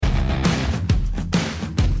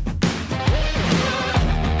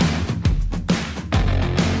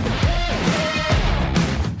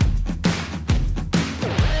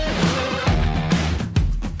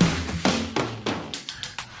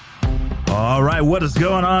All right, what is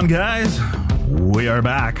going on, guys? We are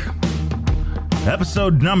back.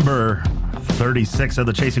 Episode number 36 of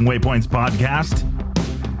the Chasing Waypoints podcast.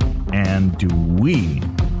 And do we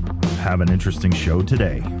have an interesting show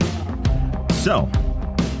today? So,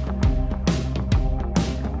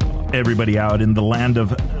 everybody out in the land of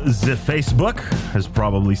the Facebook has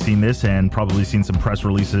probably seen this and probably seen some press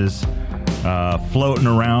releases floating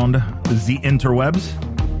around the interwebs.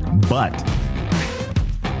 But,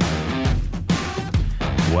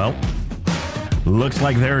 well, looks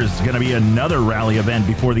like there is going to be another rally event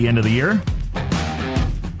before the end of the year.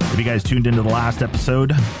 If you guys tuned into the last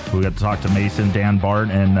episode, we got to talk to Mason, Dan Bart,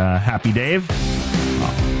 and Happy Dave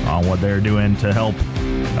on what they're doing to help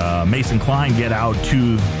Mason Klein get out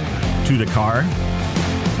to the car.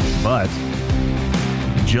 But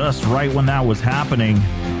just right when that was happening,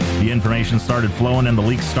 the information started flowing and the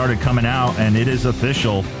leaks started coming out, and it is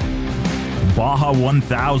official. Baja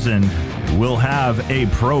 1000 will have a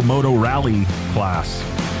Pro Moto Rally class.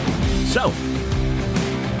 So,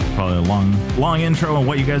 probably a long intro on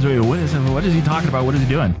what you guys are doing. What is he talking about? What is he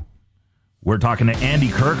doing? We're talking to Andy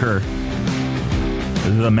Kirker,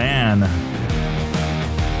 the man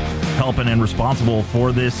helping and responsible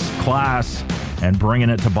for this class and bringing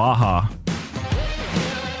it to Baja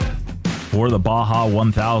for the Baja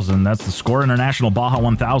 1000. That's the Score International Baja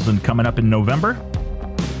 1000 coming up in November.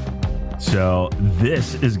 So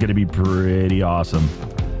this is going to be pretty awesome.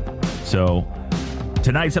 So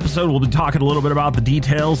tonight's episode, we'll be talking a little bit about the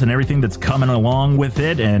details and everything that's coming along with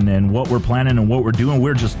it and what we're planning and what we're doing.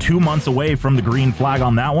 We're just 2 months away from the green flag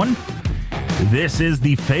on that one. This is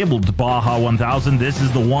the fabled Baja 1000. This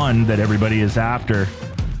is the one that everybody is after.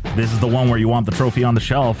 This is the one where you want the trophy on the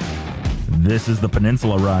shelf. This is the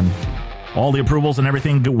Peninsula Run. All the approvals and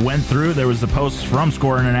everything went through. There was the posts from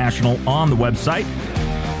Score International on the website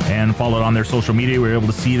and followed on their social media. We were able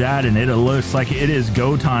to see that, and it looks like it is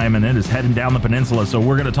go time, and it is heading down the peninsula. So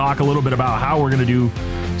we're going to talk a little bit about how we're going to do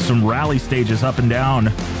some rally stages up and down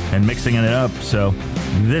and mixing it up. So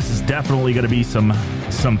this is definitely going to be some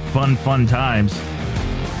fun times.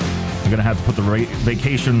 I'm going to have to put the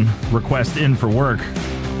vacation request in for work.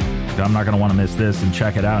 I'm not going to want to miss this and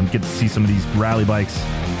check it out and get to see some of these rally bikes,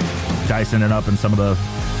 dicing it up in some of the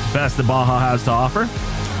best that Baja has to offer.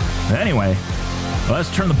 Anyway,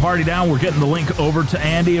 let's turn the party down. We're getting the link over to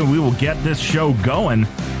Andy, and we will get this show going.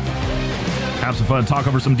 Have some fun, talk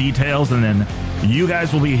over some details, and then you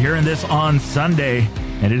guys will be hearing this on Sunday,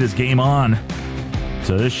 and it is game on.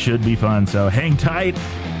 So this should be fun. So hang tight.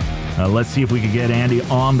 Let's see if we can get Andy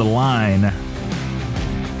on the line.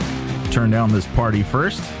 Turn down this party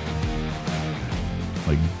first.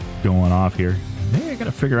 Like going off here. Maybe I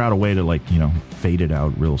gotta figure out a way to, like, fade it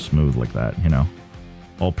out real smooth like that,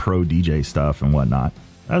 all pro DJ stuff and whatnot.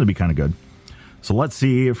 That'd be kind of good. So let's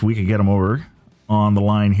see if we can get him over on the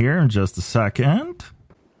line here in just a second.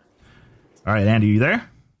 All right, Andy, you there?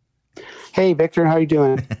 Hey, Victor, how are you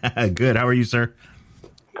doing? Good. How are you, sir?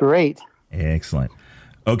 Great. Excellent.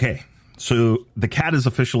 Okay, so the cat is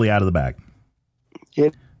officially out of the bag.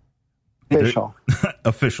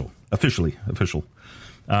 Officially.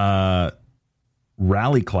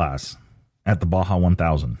 Rally class at the Baja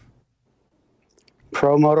 1000.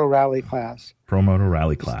 Pro Moto Rally class.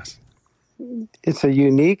 It's a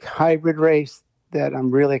unique hybrid race that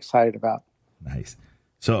I'm really excited about. Nice.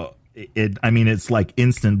 So it's like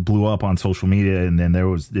instant blew up on social media, and then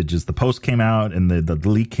the post came out and the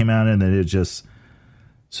leak came out, and then it just.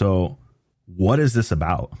 So what is this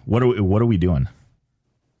about? What are we doing?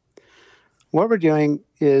 What we're doing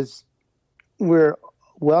is we're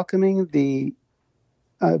welcoming the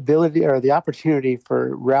ability or the opportunity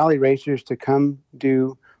for rally racers to come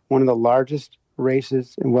do one of the largest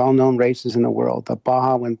races and well-known races in the world, the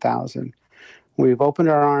Baja 1000. We've opened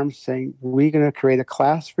our arms saying we're going to create a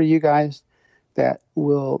class for you guys that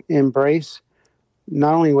will embrace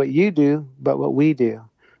not only what you do, but what we do.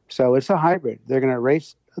 So it's a hybrid. They're going to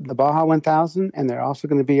race the Baja 1000, and they're also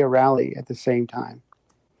going to be a rally at the same time.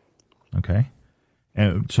 Okay.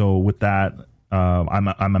 And so with that,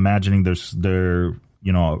 I'm imagining there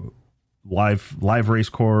live race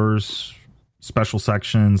course, special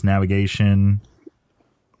sections, navigation.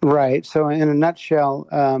 Right. So in a nutshell,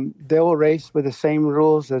 they will race with the same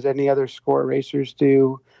rules as any other Score racers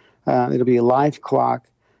do. It'll be a live clock,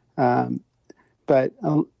 but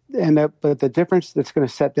the difference that's going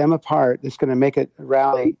to set them apart, that's going to make it a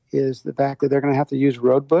rally, is the fact that they're going to have to use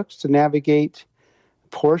road books to navigate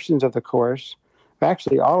portions of the course.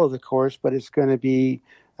 Actually, all of the course, but it's going to be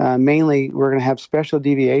mainly we're going to have special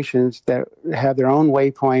deviations that have their own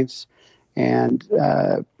waypoints, and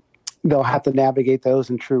they'll have to navigate those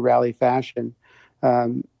in true rally fashion.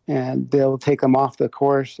 And and they'll take them off the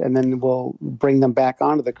course, and then we'll bring them back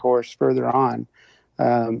onto the course further on.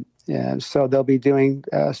 And so they'll be doing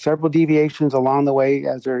several deviations along the way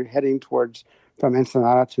as they're heading from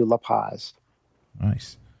Ensenada to La Paz.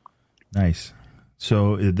 Nice.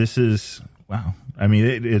 So this is, wow. I mean,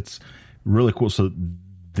 it's really cool. So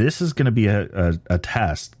this is going to be a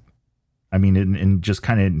test. I mean, and just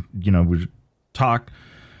kind of, we talked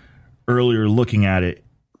earlier looking at it.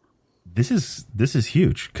 This is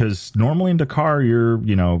huge, because normally in Dakar, you're,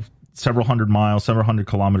 several hundred miles, several hundred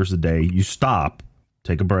kilometers a day. You stop,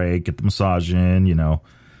 take a break, get the massage in,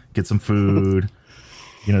 get some food,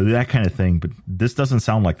 that kind of thing. But this doesn't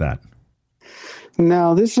sound like that.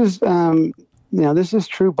 No, this is, this is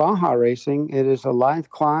true Baja racing. It is a live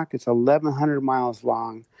clock. It's 1,100 miles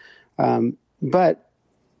long. But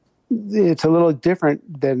it's a little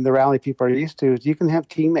different than the rally people are used to. You can have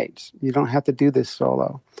teammates. You don't have to do this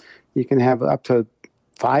solo. You can have up to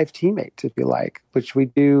 5 teammates if you like, which we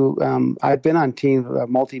do. I've been on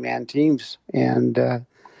multi-man teams, and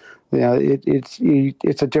it's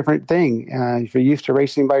a different thing. If you're used to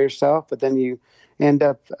racing by yourself, but then you end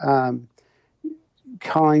up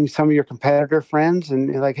calling some of your competitor friends and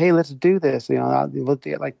you're like, hey, let's do this. We'll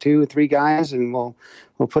get like 2 or 3 guys, and we'll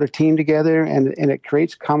put a team together, and it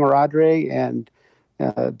creates camaraderie and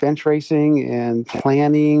bench racing and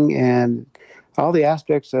planning and all the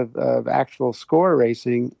aspects of actual score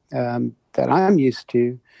racing that I'm used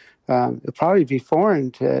to. It'll probably be foreign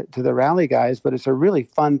to the rally guys, but it's a really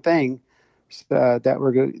fun thing that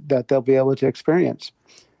they'll be able to experience.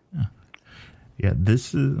 Yeah,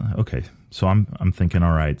 this is okay. So I'm thinking,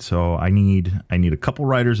 all right, so I need a couple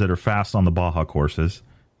riders that are fast on the Baja courses,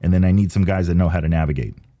 and then I need some guys that know how to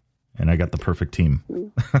navigate. And I got the perfect team.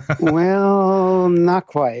 Well, not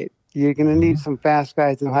quite. You're going to need some fast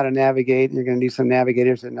guys that know how to navigate. You're going to need some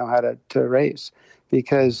navigators that know how to race,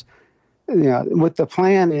 because what the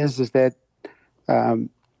plan is that. Well,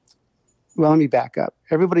 let me back up.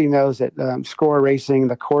 Everybody knows that score racing,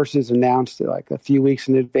 the course is announced like a few weeks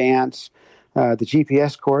in advance. The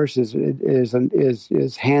GPS course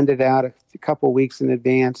is handed out a couple weeks in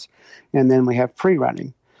advance, and then we have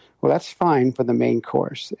pre-running. Well, that's fine for the main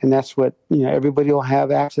course, and that's what everybody will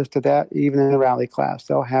have access to that. Even in the rally class,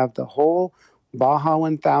 they'll have the whole Baja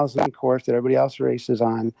 1000 course that everybody else races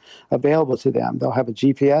on available to them. They'll have a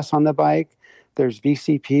GPS on the bike. There's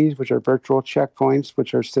VCPs, which are virtual checkpoints,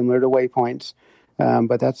 which are similar to waypoints,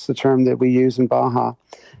 but that's the term that we use in Baja.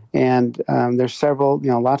 And there's several,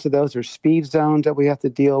 lots of those. There's speed zones that we have to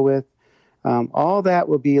deal with. All that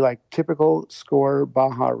will be like typical score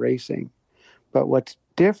Baja racing. But what's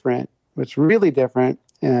really different,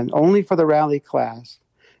 and only for the rally class,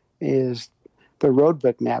 is the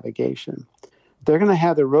roadbook navigation. They're going to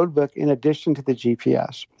have the roadbook in addition to the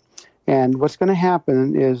GPS. And what's going to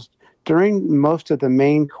happen is during most of the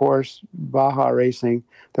main course Baja racing,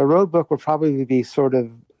 the roadbook will probably be sort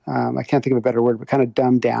of, I can't think of a better word, but kind of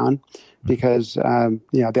dumbed down, because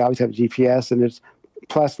they always have a GPS, and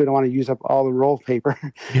plus we don't want to use up all the roll paper.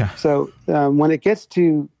 Yeah. So when it gets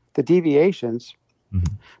to the deviations,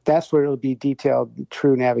 that's where it'll be detailed,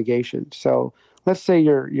 true navigation. So let's say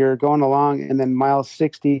you're going along, and then mile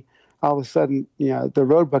 60, all of a sudden, the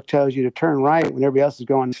road book tells you to turn right when everybody else is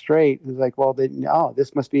going straight. It's like, well,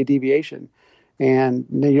 this must be a deviation, and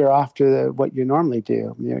then you're off to what you normally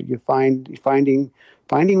do. You're finding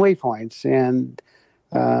waypoints, and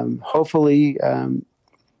hopefully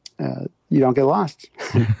you don't get lost.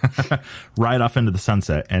 Right off into the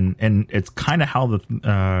sunset, and it's kind of how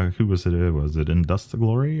the who was it? Was it in Dust to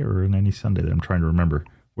Glory or in Any Sunday that I'm trying to remember,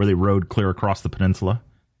 where they rode clear across the peninsula?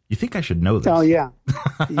 You think I should know this? Oh yeah.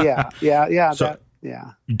 So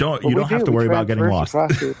You don't have to worry about getting lost.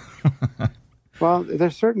 Well,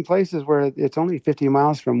 there's certain places where it's only 50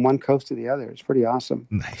 miles from one coast to the other. It's pretty awesome.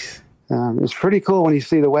 Nice. It's pretty cool when you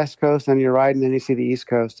see the West Coast on your right, and then you see the East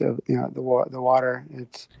Coast. The water.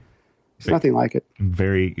 It's nothing like it.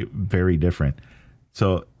 Very, very different.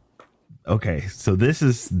 So, okay, so this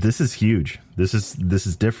is huge. This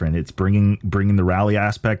is different. It's bringing the rally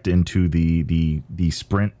aspect into the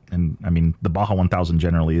sprint, and I mean the Baja 1000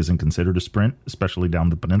 generally isn't considered a sprint, especially down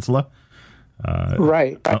the peninsula.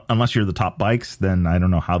 Right. Unless you're the top bikes, then I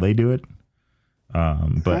don't know how they do it.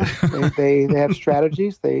 But they have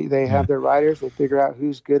strategies. They have their riders. They figure out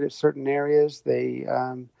who's good at certain areas. They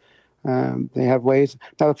have ways.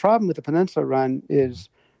 Now the problem with the Peninsula Run is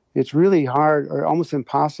it's really hard or almost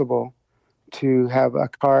impossible to have a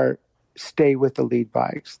car stay with the lead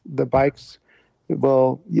bikes. The bikes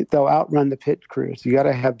they'll outrun the pit crews. You got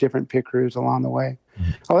to have different pit crews along the way.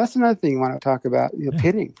 Mm-hmm. Oh, that's another thing you want to talk about.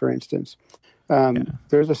 Pitting, for instance.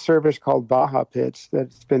 There's a service called Baja Pits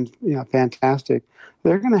that's been fantastic.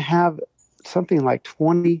 They're going to have something like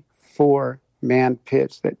 24 manned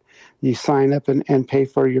pits that you sign up and pay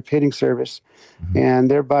for your pitting service, and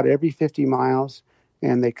they're about every 50 miles.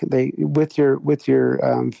 And they with your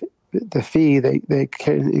the fee they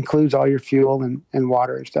includes all your fuel and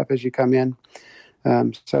water and stuff as you come in.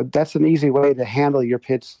 So that's an easy way to handle your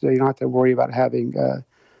pits. So you don't have to worry about having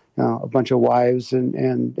a bunch of wives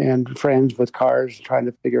and friends with cars trying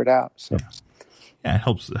to figure it out. So it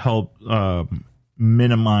helps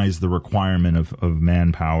minimize the requirement of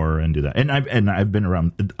manpower and do that. And I've been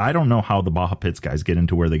around. I don't know how the Baja Pits guys get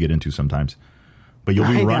into where they get into sometimes. But you'll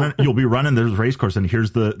be running. There's a race course, and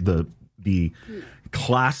here's the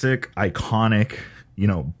classic, iconic,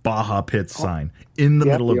 Baja Pits sign in the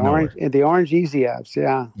middle of nowhere. The orange Easy Apps,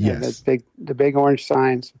 yeah. Yes. The big orange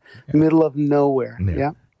signs, middle of nowhere.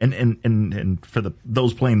 Yeah. And for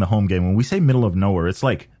those playing the home game, when we say middle of nowhere, it's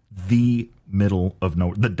like the middle of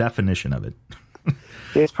nowhere. The definition of it.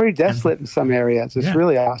 It's pretty desolate in some areas. It's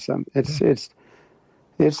really awesome. It's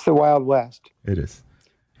the Wild West. It is.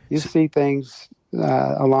 You see things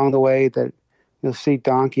along the way that you'll see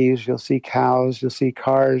donkeys, you'll see cows, you'll see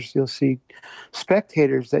cars, you'll see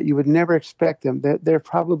spectators that you would never expect them. They're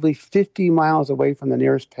probably 50 miles away from the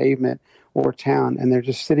nearest pavement or town, and they're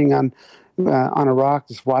just sitting on a rock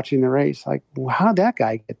just watching the race. Like, well, how'd that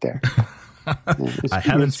guy get there? I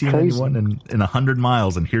haven't seen anyone in 100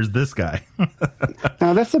 miles, and here's this guy.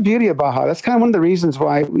 Now, that's the beauty of Baja. That's kind of one of the reasons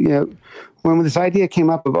why, when this idea came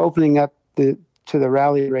up of opening up to the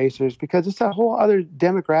rally racers, because it's a whole other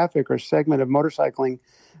demographic or segment of motorcycling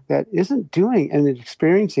that isn't doing and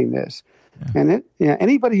experiencing this. And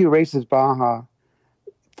anybody who races Baja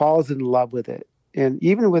falls in love with it. And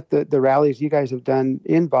even with the rallies you guys have done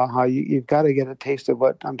in Baja, you've got to get a taste of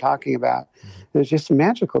what I'm talking about. There's just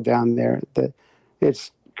magical down there.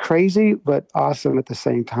 It's crazy but awesome at the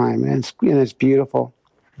same time, and it's beautiful.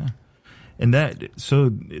 Yeah. And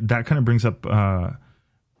that kind of brings up.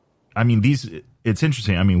 It's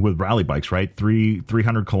interesting. I mean, with rally bikes, right?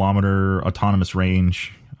 300 kilometer autonomous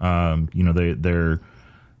range. They're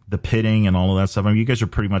the pitting and all of that stuff. I mean, you guys are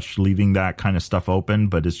pretty much leaving that kind of stuff open,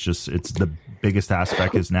 but it's the biggest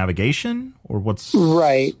aspect is navigation, or what's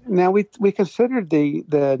right now. We considered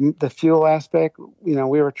the fuel aspect. We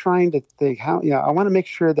were trying to think how. I want to make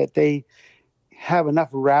sure that they have enough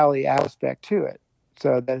rally aspect to it,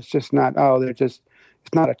 so that it's just not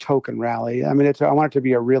it's not a token rally. I mean, I want it to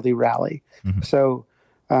be a really rally. Mm-hmm. So,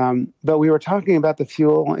 but we were talking about the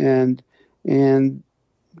fuel, and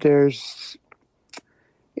there's.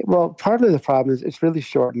 Well, part of the problem is it's really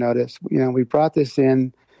short notice. We brought this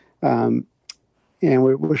in, and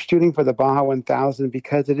we're shooting for the Baja 1000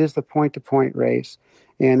 because it is the point-to-point race.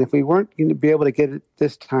 And if we weren't going to be able to get it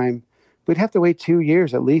this time, we'd have to wait 2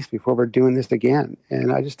 years at least before we're doing this again.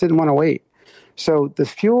 And I just didn't want to wait. So the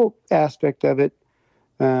fuel aspect of it,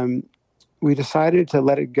 we decided to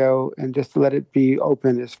let it go and just let it be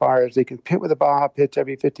open as far as they can pit with the Baja pits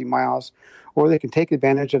every 50 miles, or they can take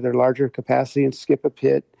advantage of their larger capacity and skip a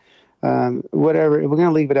pit, whatever. We're going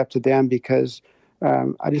to leave it up to them because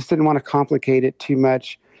I just didn't want to complicate it too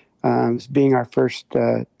much, being our first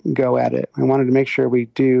go at it. I wanted to make sure we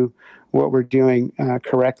do what we're doing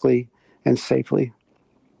correctly and safely.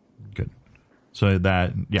 Good. So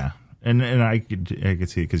that, yeah. And I could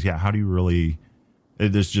see it because, how do you really...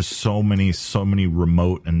 There's just so many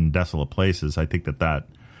remote and desolate places. I think that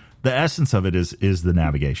the essence of it is the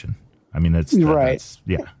navigation. I mean, that's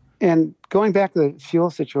yeah. And going back to the fuel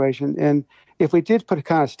situation, and if we did put a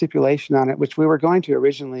kind of stipulation on it, which we were going to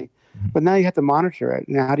originally, but now you have to monitor it.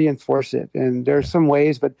 Now, how do you enforce it? And there's some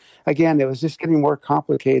ways, but again, it was just getting more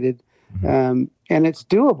complicated. And it's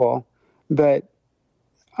doable, but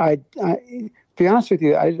I to be honest with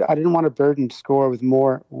you, I didn't want to burden SCORE with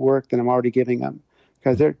more work than I'm already giving them.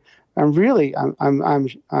 Because I'm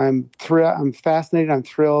fascinated, I'm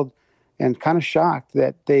thrilled, and kind of shocked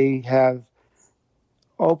that they have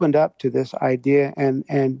opened up to this idea and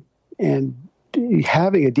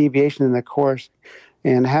having a deviation in the course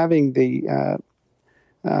and having the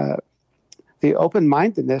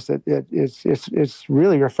open-mindedness that it's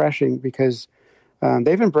really refreshing because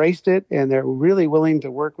they've embraced it and they're really willing to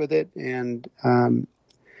work with it, and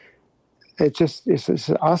it's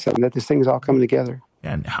awesome that this thing is all coming together.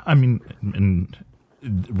 And I mean, and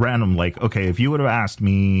random, like, okay, if you would have asked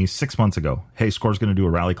me 6 months ago, hey, SCORE's going to do a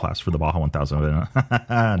rally class for the Baja 1000,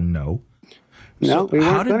 no. No, we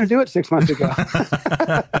weren't going to do it 6 months ago.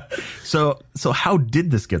 So how did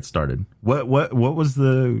this get started? What was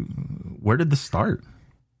where did this start?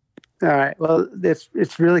 All right. Well,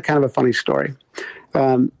 it's really kind of a funny story.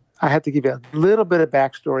 I have to give you a little bit of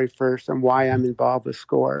backstory first on why I'm involved with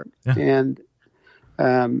SCORE. Yeah. And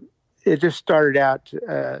it just started out,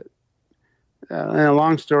 and a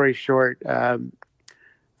long story short,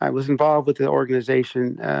 I was involved with the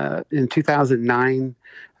organization in 2009.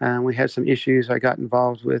 We had some issues. I got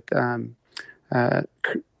involved with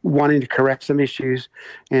wanting to correct some issues,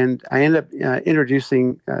 and I ended up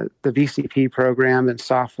introducing the VCP program and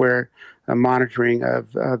software monitoring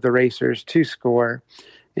of the racers to SCORE,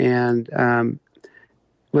 and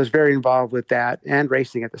was very involved with that and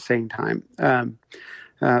racing at the same time.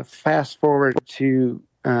 Fast forward to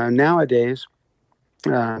nowadays,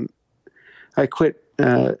 I quit.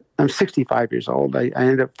 I'm 65 years old. I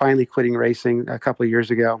ended up finally quitting racing a couple of years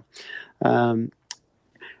ago.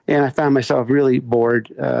 And I found myself really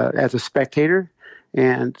bored as a spectator.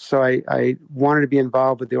 And so I wanted to be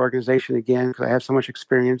involved with the organization again because I have so much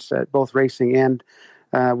experience at both racing and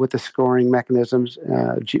with the scoring mechanisms,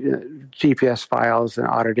 GPS files and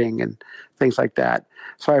auditing and things like that.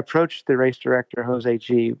 So I approached the race director, Jose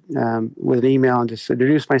G, with an email and just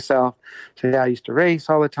introduced myself. Said, yeah, I used to race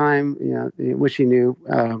all the time, which he knew.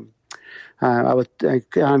 I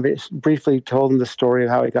briefly told him the story of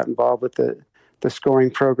how I got involved with the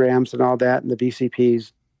scoring programs and all that, and the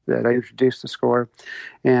VCPs that I introduced to SCORE.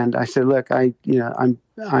 And I said, look, I'm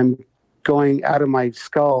going out of my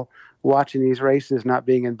skull watching these races, not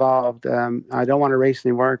being involved. I don't want to race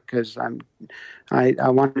anymore because I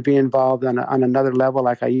want to be involved on another level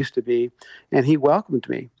like I used to be. And he welcomed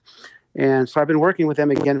me. And so I've been working with him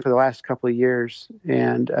again for the last couple of years,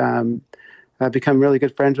 and I've become really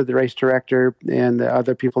good friends with the race director and the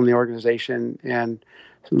other people in the organization, and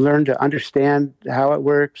learned to understand how it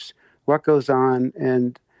works, what goes on,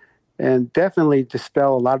 and definitely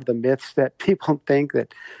dispel a lot of the myths that people think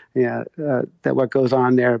that that what goes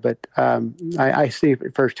on there. But I see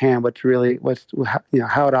firsthand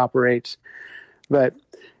how it operates. But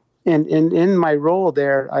in my role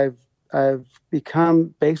there, I've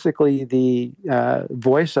become basically the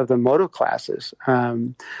voice of the moto classes.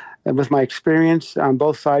 And with my experience on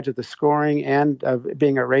both sides of the scoring and of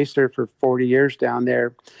being a racer for 40 years down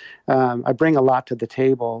there, I bring a lot to the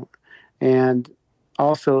table. And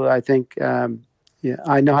also, I think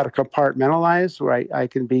I know how to compartmentalize, where I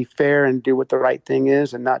can be fair and do what the right thing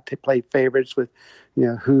is and not to play favorites with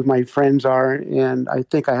who my friends are. And I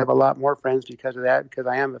think I have a lot more friends because of that, because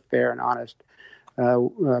I am a fair and honest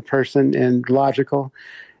person and logical.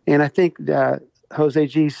 And I think Jose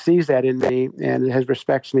G sees that in me and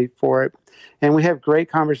respects me for it. And we have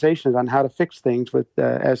great conversations on how to fix things with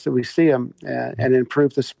as we see them and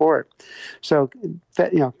improve the sport. So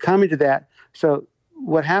that, coming to that. So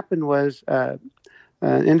what happened was an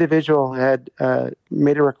individual had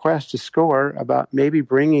made a request to SCORE about maybe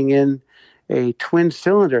bringing in a twin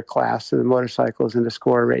cylinder class of the motorcycles into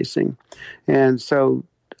SCORE racing. And so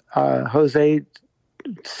Jose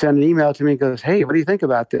sent an email to me and goes, hey, what do you think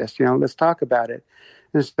about this? Let's talk about it.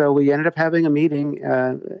 And so we ended up having a meeting,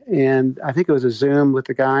 and I think it was a Zoom with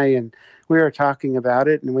the guy, and we were talking about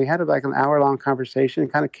it, and we had like an hour-long conversation,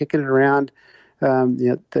 kind of kicking it around,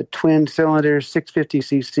 the twin cylinders, 650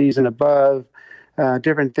 cc's and above,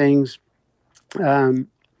 different things. And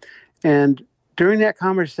during that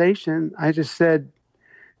conversation, I just said,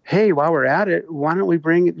 hey, while we're at it, why don't we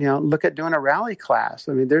look at doing a rally class?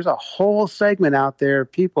 I mean, there's a whole segment out there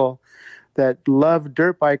of people that love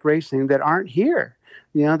dirt bike racing that aren't here.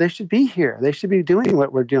 They should be here. They should be doing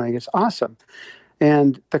what we're doing. It's awesome.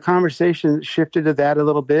 And the conversation shifted to that a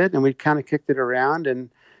little bit, and we kind of kicked it around. And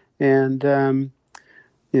a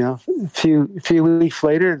few weeks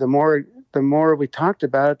later, the more we talked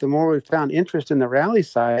about it, the more we found interest in the rally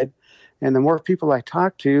side. And the more people I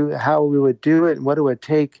talked to, how we would do it and what it would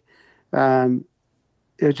take,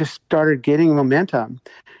 it just started getting momentum.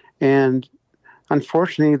 And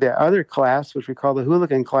unfortunately, the other class, which we call the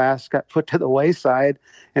hooligan class, got put to the wayside.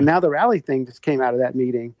 And now the rally thing just came out of that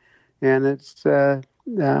meeting. And it's here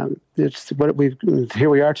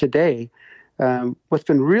we are today. What's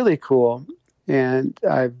been really cool, and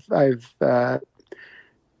I've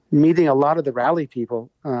meeting a lot of the rally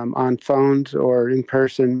people on phones or in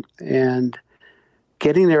person and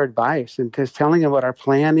getting their advice and just telling them what our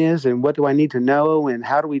plan is and what do I need to know and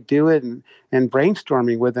how do we do it and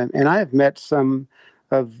brainstorming with them. And I have met some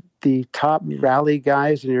of the top rally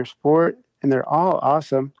guys in your sport, and they're all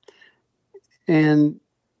awesome. And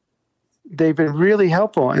they've been really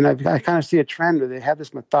helpful. And I kind of see a trend where they have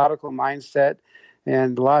this methodical mindset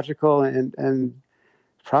and logical and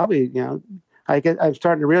probably, I'm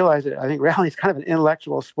starting to realize that I think rally is kind of an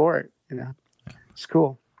intellectual sport. It's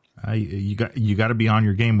cool. You got to be on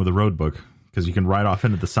your game with a road book, because you can ride off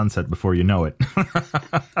into the sunset before you know it.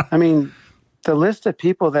 I mean, the list of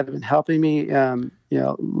people that have been helping me,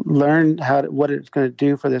 learn what it's going to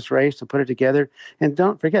do for this race to put it together. And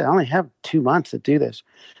don't forget, I only have 2 months to do this.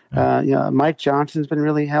 Mike Johnson's been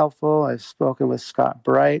really helpful. I've spoken with Scott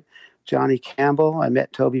Bright, Johnny Campbell. I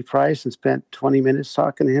met Toby Price and spent 20 minutes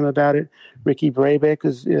talking to him about it. Ricky Brabeck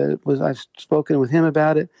I've spoken with him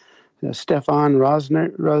about it. Stefan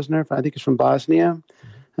Rosner, I think he's from Bosnia.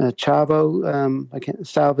 Chavo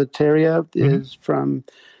Salvateria is from,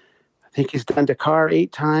 I think he's done Dakar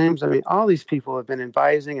 8 times. I mean, all these people have been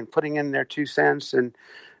advising and putting in their 2 cents, and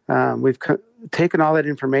we've taken all that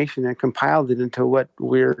information and compiled it into what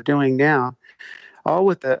we're doing now, all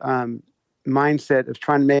with the mindset of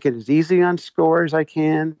trying to make it as easy on score as I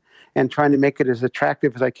can and trying to make it as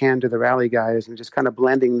attractive as I can to the rally guys, and just kind of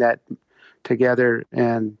blending that together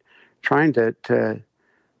and trying to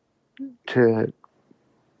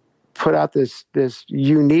put out this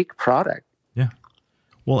unique product. Yeah.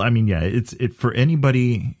 Well, I mean, yeah, it's for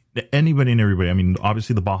anybody and everybody. I mean,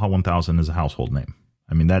 obviously the Baja 1000 is a household name.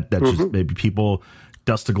 I mean, that's just maybe people,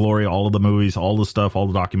 Dust to Glory, all of the movies, all the stuff, all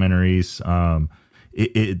the documentaries.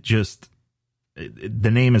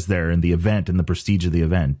 The name is there in the event and the prestige of the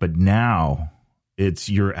event, but now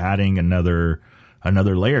you're adding another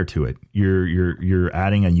layer to it. You're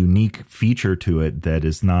adding a unique feature to it that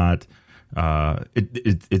is not,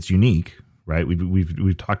 it's unique. Right.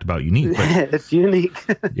 We've talked about unique, but it's unique.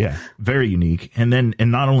 Yeah, very unique. And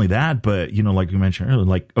not only that, but, like you mentioned earlier,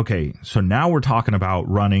 like, okay, so now we're talking about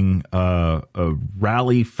running a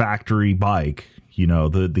rally factory bike.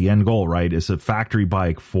 The end goal, right, is a factory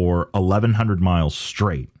bike for 1,100 miles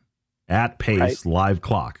straight at pace, right. Live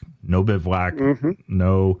clock, no bivouac,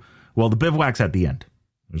 well, the bivouac's at the end.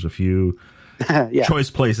 There's a few choice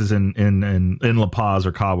places in La Paz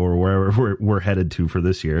or Cabo or wherever we're headed to for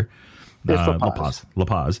this year. La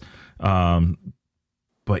Paz.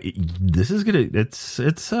 But this is gonna.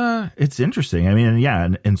 It's interesting. I mean, yeah,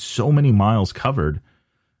 and so many miles covered.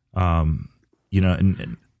 And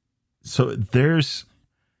so there's.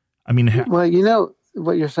 I mean, well,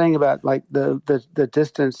 what you're saying about like the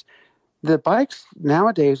distance. The bikes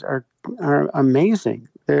nowadays are amazing.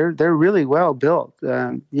 They're really well built.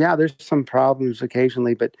 There's some problems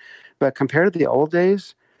occasionally, but compared to the old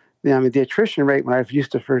days. I mean, the attrition rate when I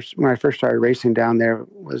first started racing down there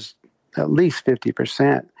was at least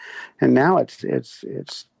 50%, and now it's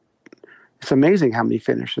amazing how many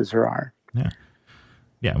finishes there are.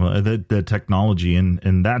 Yeah. Well, the technology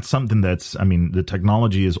and that's something that's. I mean, the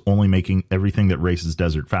technology is only making everything that races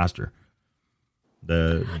desert faster.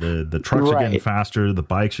 The trucks are getting faster. The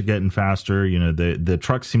bikes are getting faster. The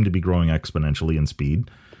trucks seem to be growing exponentially in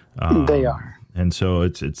speed. They are, and so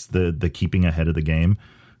it's the keeping ahead of the game.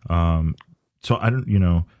 So I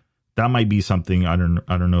don't, that might be something. I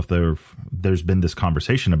don't know if there's been this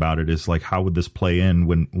conversation about it. Is like, how would this play in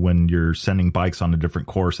when you're sending bikes on a different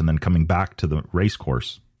course and then coming back to the race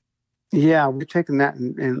course? Yeah, we've taken that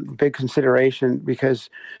in big consideration because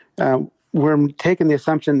we're taking the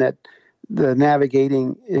assumption that the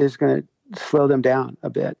navigating is going to slow them down a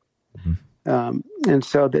bit. And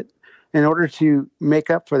so that in order to make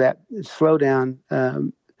up for that slowdown,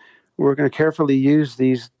 we're going to carefully use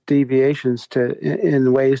these deviations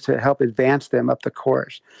in ways to help advance them up the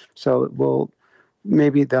course. So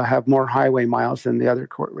maybe they'll have more highway miles than the other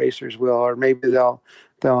court racers will, or maybe they'll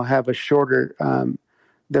have a shorter.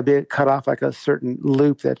 They'll be cut off like a certain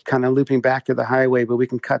loop that's kind of looping back to the highway, but we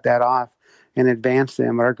can cut that off and advance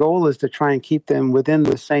them. Our goal is to try and keep them within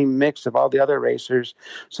the same mix of all the other racers,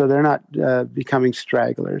 so they're not becoming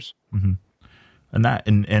stragglers. Mm-hmm. And that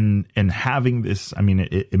and having this, I mean,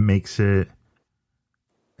 it makes it.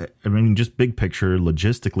 I mean, just big picture,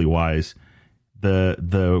 logistically wise,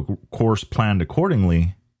 the course planned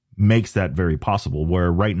accordingly makes that very possible.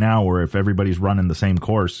 Where right now, where if everybody's running the same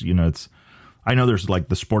course, it's. I know there's like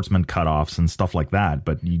the sportsman cutoffs and stuff like that,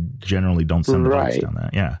 but you generally don't send the bikes down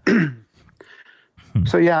that. Yeah.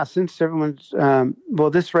 So yeah, since everyone's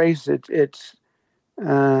this race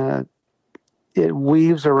it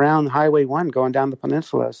weaves around Highway 1 going down the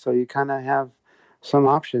peninsula, so you kind of have some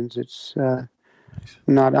options. It's nice.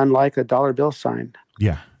 Not unlike a dollar bill sign.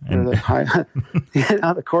 Yeah, and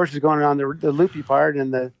the course is going around the loopy part,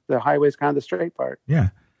 and the highway is kind of the straight part.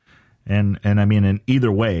 Yeah, and I mean, in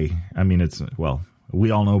either way, I mean, it's we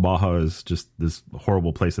all know Baja is just this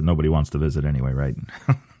horrible place that nobody wants to visit anyway, right?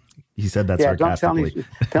 He said that sarcastically.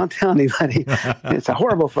 Don't tell anybody. It's a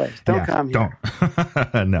horrible place. Don't come here.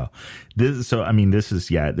 Don't. No. This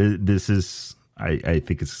is, I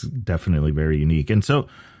think it's definitely very unique. And so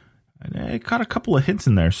I got a couple of hints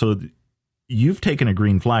in there. So, you've taken a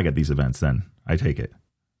green flag at these events then, I take it.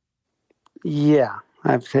 Yeah,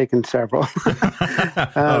 I've taken several.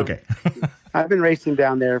 Okay. I've been racing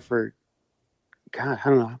down there for, God, I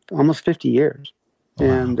don't know, almost 50 years. Wow.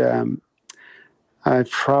 And I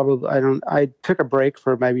took a break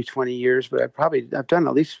for maybe 20 years, but I've done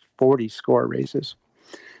at least 40 score races.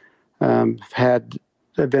 I've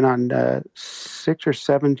been on 6 or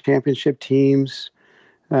 7 championship teams.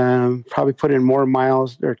 Probably put in more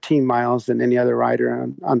miles or team miles than any other rider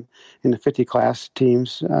in the 50 class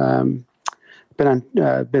teams.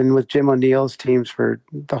 Been with Jim O'Neill's teams for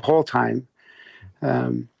the whole time,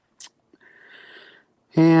 and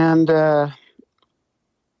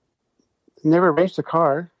never raced a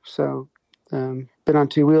car. So been on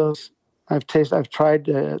 2 wheels. I've tried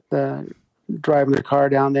driving the car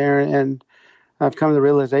down there, and I've come to the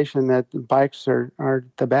realization that bikes are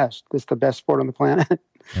the best. It's the best sport on the planet.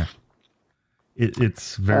 Yeah,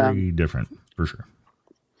 it's very different for sure.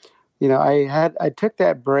 I took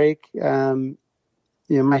that break.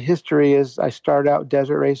 My history is I started out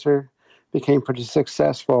desert racer, became pretty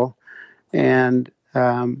successful, and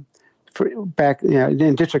back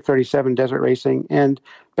in District 37 desert racing. And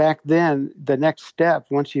back then, the next step,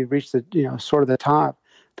 once you reach the sort of the top,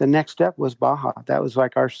 the next step was Baja. That was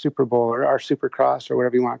like our Super Bowl or our Supercross or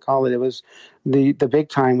whatever you want to call it. It was the big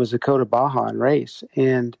time was the Dakota Baja and race.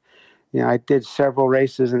 And I did several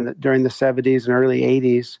races during the 70s and early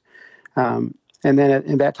 80s. And then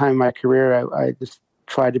in that time in my career, I just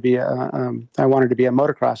tried to be I wanted to be a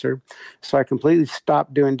motocrosser. So I completely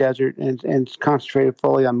stopped doing desert and concentrated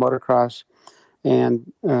fully on motocross,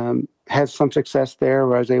 and had some success there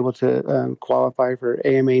where I was able to qualify for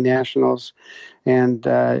AMA Nationals, and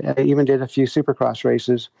I even did a few Supercross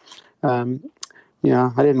races. I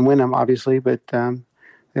didn't win them, obviously, but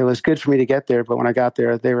it was good for me to get there. But when I got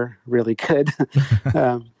there, they were really good.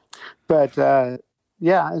 And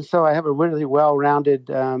so I have a really well-rounded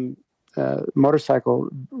motorcycle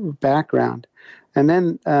background. And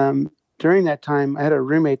then during that time, I had a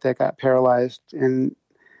roommate that got paralyzed, and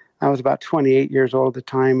I was about 28 years old at the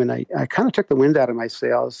time, and I kind of took the wind out of my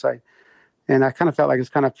sails. And I kind of felt like it's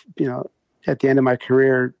kind of, at the end of my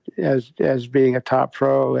career as being a top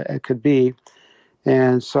pro it could be.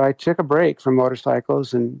 And so I took a break from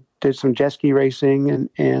motorcycles and did some jet ski racing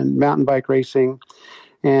and mountain bike racing.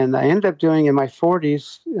 And I ended up doing in my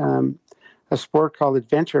 40s a sport called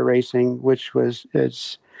adventure racing, which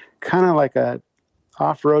it's kind of like a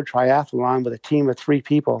off-road triathlon with a team of 3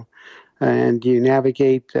 people. And you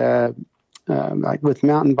navigate like with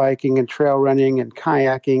mountain biking and trail running and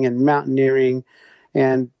kayaking and mountaineering.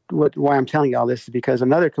 And why I'm telling you all this is because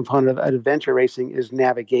another component of adventure racing is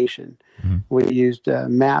navigation. Mm-hmm. We used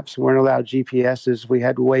maps, weren't allowed GPSs. We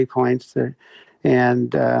had waypoints there.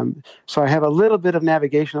 And so I have a little bit of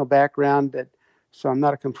navigational background, so I'm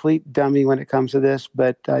not a complete dummy when it comes to this,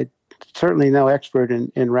 but I certainly no expert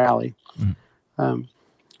in rally. Mm-hmm.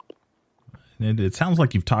 It sounds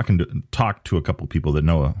like you've talked to a couple people that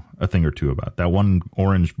know a thing or two about that one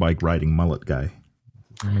orange bike riding mullet guy.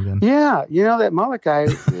 Yeah, that mullet guy.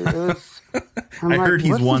 I heard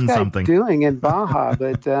he's won something doing in Baja,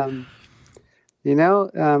 but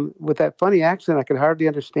with that funny accent, I could hardly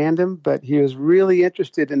understand him. But he was really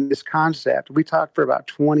interested in this concept. We talked for about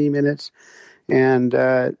 20 minutes, and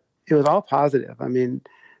it was all positive. I mean.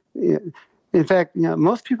 In fact,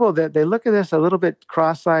 most people that they look at this a little bit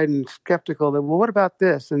cross-eyed and skeptical. That, well, what about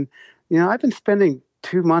this? And I've been spending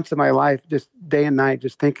 2 months of my life just day and night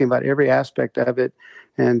just thinking about every aspect of it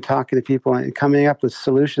and talking to people and coming up with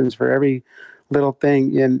solutions for every little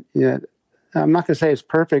thing. And I'm not going to say it's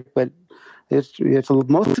perfect, but it's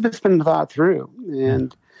most of it's been thought through.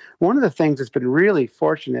 And one of the things that's been really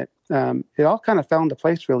fortunate, it all kind of fell into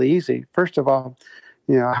place really easy. First of all,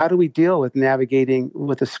 how do we deal with navigating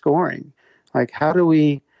with the scoring? Like, how do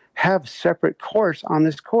we have separate course on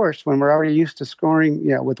this course when we're already used to scoring,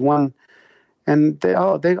 with one? And they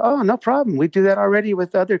no problem. We do that already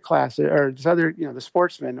with other classes or this other, the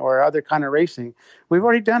sportsmen or other kind of racing. We've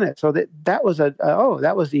already done it. So that was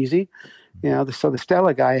that was easy. So the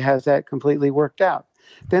Stella guy has that completely worked out.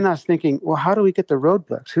 Then I was thinking, well, how do we get the road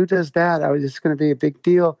books? Who does that? It's going to be a big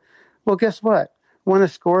deal. Well, guess what? One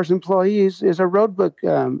of SCORE's employees is a roadbook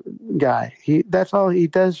guy. That's all he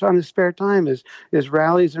does on his spare time is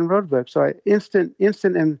rallies and roadbooks. So instant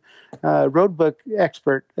and roadbook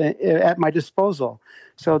expert at my disposal.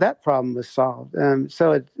 So that problem was solved.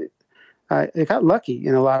 So it got lucky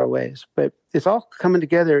in a lot of ways, but it's all coming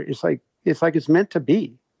together. It's like it's meant to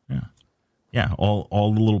be. Yeah.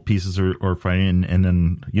 All the little pieces are fighting, and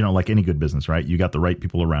then like any good business, right? You got the right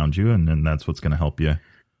people around you, and then that's what's going to help you.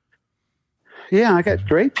 Yeah, I got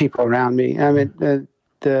great people around me. I mean,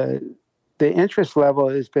 the interest level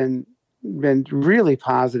has been really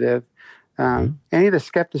positive. Any of the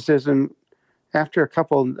skepticism after a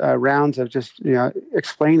couple rounds of just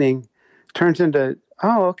explaining turns into,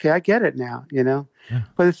 oh, okay, I get it now. Yeah.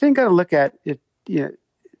 But the thing got to look at it.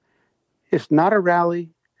 It's not a rally,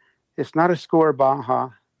 it's not a score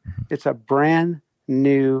Baja. It's a brand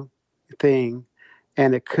new thing,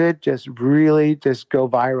 and it could just really just go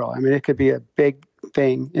viral. I mean, it could be a big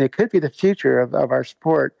thing, and it could be the future of our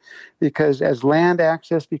sport, because as land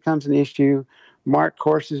access becomes an issue, marked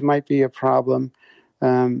courses might be a problem.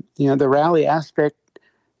 The rally aspect,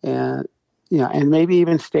 and maybe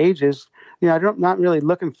even stages. I'm not really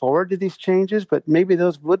looking forward to these changes, but maybe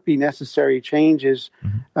those would be necessary changes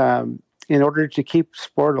in order to keep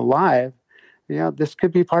sport alive. This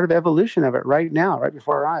could be part of evolution of it right now, right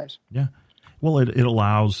before our eyes. Yeah. Well, it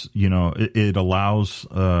allows, it allows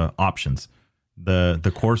options.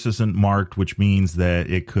 The course isn't marked, which means that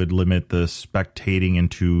it could limit the spectating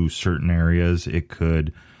into certain areas. It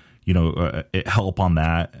could, it help on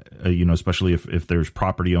that, especially if there's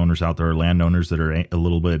property owners out there or landowners that are a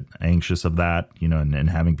little bit anxious of that, and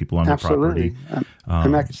having people on their property. I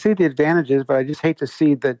mean, I can see the advantages, but I just hate to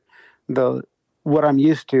see the what I'm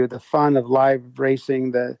used to, the fun of live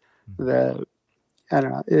racing, the I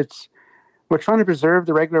don't know. We're trying to preserve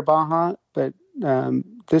the regular Baja, but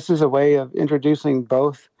this is a way of introducing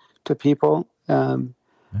both to people. I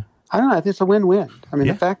don't know. It's a win-win. I mean,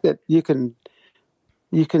 the fact that you can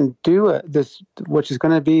do this, which is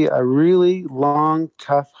going to be a really long,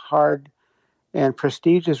 tough, hard, and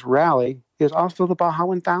prestigious rally, is also the Baja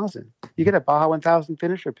 1000. You get a Baja 1000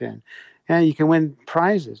 finisher pin, and you can win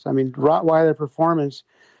prizes. I mean, Rottweiler Performance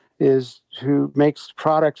is who makes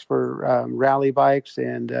products for rally bikes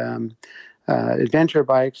and adventure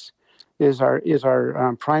bikes, is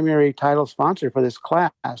our primary title sponsor for this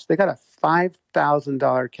class. They got a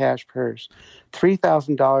 $5,000 cash purse,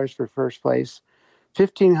 $3,000 for first place,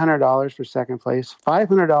 $1,500 for second place,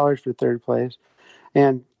 $500 for third place,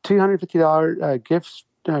 and $250 gift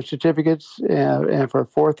certificates and for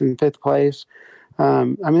fourth and fifth place. I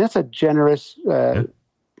mean, that's a generous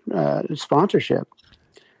sponsorship.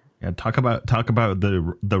 Yeah, talk about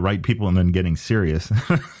the right people and then getting serious.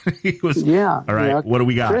 All right. What do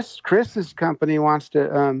we got? Chris's company wants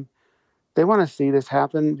to. They want to see this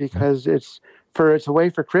happen because it's a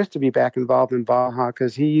way for Chris to be back involved in Baja,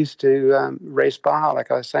 because he used to race Baja.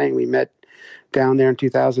 Like I was saying, we met down there in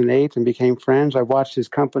 2008 and became friends. I watched his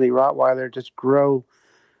company Rottweiler just grow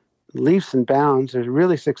leaps and bounds. They're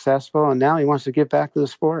really successful, and now he wants to give back to the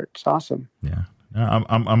sport. It's awesome. Yeah.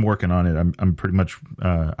 I'm working on it. I'm pretty much.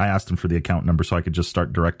 I asked him for the account number so I could just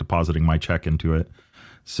start direct depositing my check into it.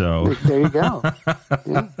 So there you go.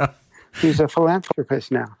 Yeah. He's a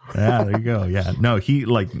philanthropist now. Yeah, there you go. Yeah, no,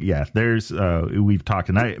 there's we've talked,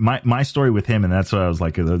 and my story with him, and that's why I was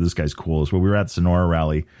like, oh, this guy's cool. Is when we were at Sonora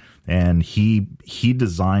Rally, and he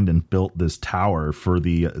designed and built this tower for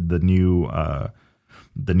the new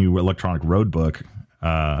electronic road book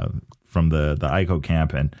from the ICO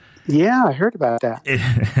camp. And yeah, I heard about that.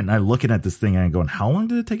 And I'm looking at this thing and I'm going, how long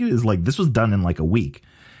did it take? It's like, this was done in like a week.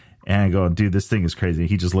 And I go, dude, this thing is crazy.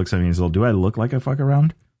 He just looks at me and says, do I look like I fuck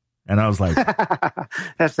around? And I was like,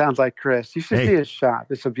 that sounds like Chris. You should see his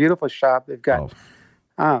shop. It's a beautiful shop. They've got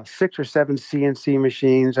 6 or 7 CNC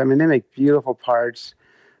machines. I mean, they make beautiful parts.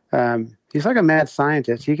 He's like a mad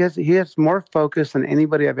scientist. He has more focus than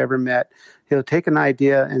anybody I've ever met. He'll take an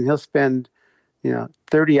idea and he'll spend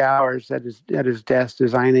 30 hours at his desk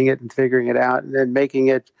designing it and figuring it out and then making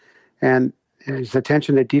it. And his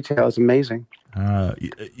attention to detail is amazing.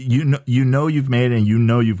 You've made it, and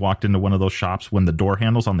you've walked into one of those shops when the door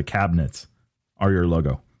handles on the cabinets are your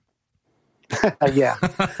logo. Yeah,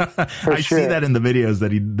 I see that in the videos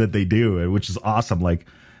that they do, which is awesome. Like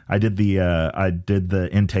I did the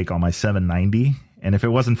intake on my 790. And if it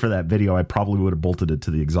wasn't for that video, I probably would have bolted it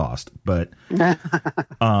to the exhaust. But yeah,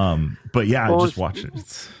 just watch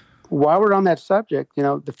it. While we're on that subject,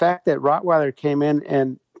 the fact that Rottweiler came in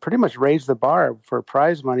and pretty much raised the bar for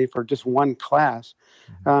prize money for just one class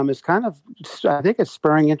is kind of, I think it's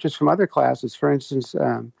spurring interest from other classes. For instance,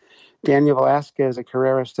 Daniel Velasquez at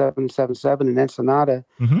Carrera 777 in Ensenada.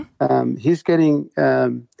 Mm-hmm. He's getting,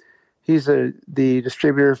 he's the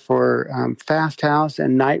distributor for Fast House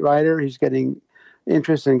and Knight Rider. He's getting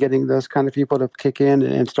interest in getting those kind of people to kick in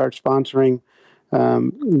and start sponsoring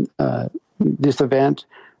this event.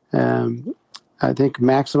 I think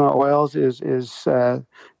Maxima Oils is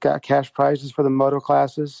got cash prizes for the moto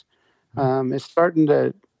classes. It's starting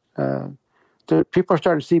to people are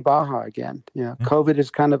starting to see Baja again. COVID is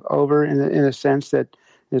kind of over in a sense that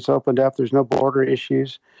It's opened up. There's no border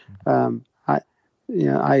issues. I,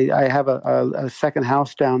 I have a second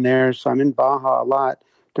house down there, so I'm in Baja a lot.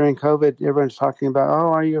 During COVID, everyone's talking about,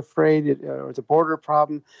 oh, are you afraid it's a border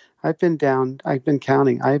problem? I've been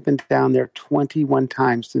counting. I've been down there 21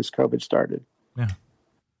 times since COVID started. Yeah.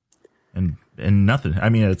 And nothing. I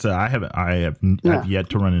mean, it's I've yet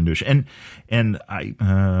to run into it. And I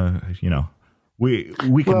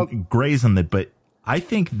we can graze on that, but I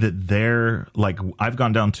think that they're like, I've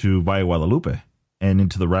gone down to Valle Guadalupe and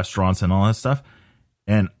into the restaurants and all that stuff,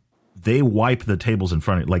 and they wipe the tables in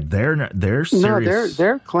front of you. Like they're serious.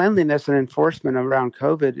 Their cleanliness and enforcement around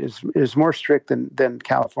COVID is more strict than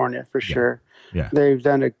California for sure. Yeah. They've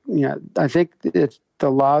done I think the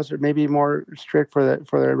laws are maybe more strict for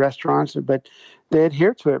the restaurants, but they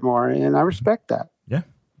adhere to it more, and I respect that. Yeah.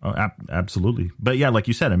 Oh, absolutely. But yeah, like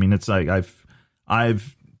you said, I mean, it's like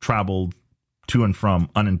I've traveled to and from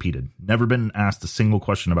unimpeded. Never been asked a single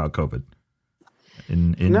question about COVID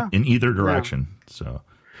in either direction. No. So,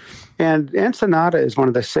 and Ensenada is one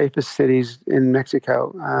of the safest cities in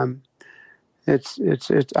Mexico. It's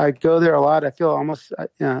I go there a lot. I feel almost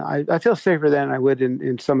I feel safer than I would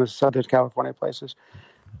in some of the Southern California places.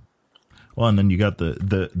 Well, and then you got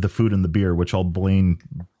the food and the beer, which I'll blame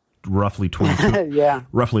roughly 22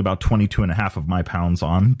 roughly about 22 and a half of my pounds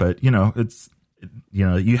on. But it's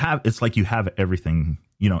it's like you have everything,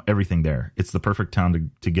 everything there. It's the perfect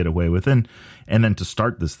town to get away with, and then to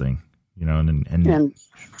start this thing, and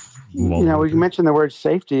we mentioned the word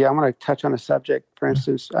safety. I want to touch on a subject, for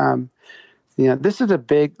instance. This is a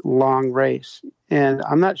big, long race, and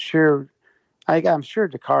I'm not sure. I'm sure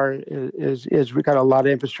Dakar is we got a lot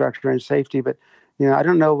of infrastructure and safety, but I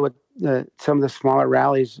don't know what some of the smaller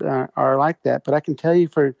rallies are like that. But I can tell you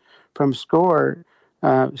from SCORE,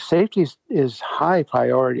 safety is high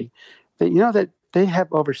priority. That they have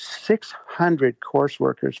over 600 course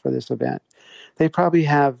workers for this event. They probably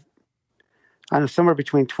have somewhere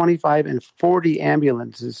between 25 and 40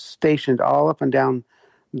 ambulances stationed all up and down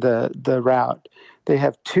the route. They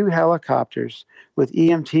have 2 helicopters with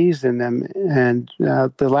EMTs in them, and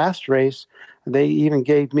the last race, they even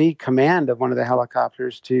gave me command of one of the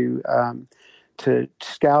helicopters to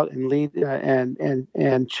scout and lead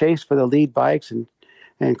and chase for the lead bikes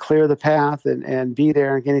and clear the path and be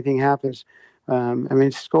there if anything happens.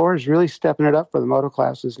 SCORE is really stepping it up for the moto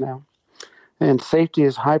classes now, and safety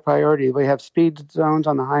is high priority. We have speed zones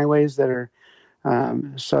on the highways that are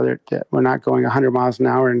so that we're not going 100 miles an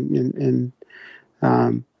hour in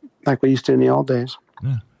like we used to in the old days.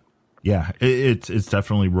 Yeah. It's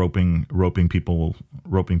definitely roping people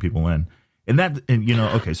in,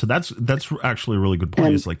 okay. So that's actually a really good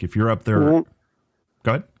point. It's like if you're up there, go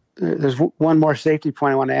ahead. There's one more safety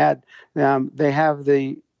point I want to add. They have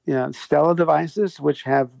the Stella devices, which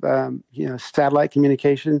have satellite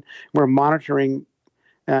communication. We're monitoring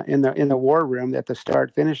in the war room at the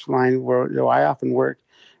start finish line where I often work.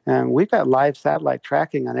 We've got live satellite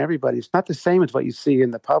tracking on everybody. It's not the same as what you see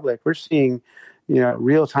in the public. We're seeing,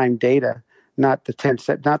 real time data, not the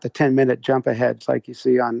 10-minute jump aheads like you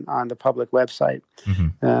see on the public website.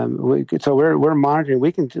 Mm-hmm. So we're monitoring.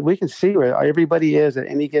 We can see where everybody is at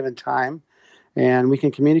any given time, and we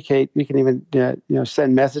can communicate. We can even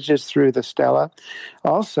send messages through the Stella.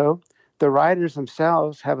 Also, the riders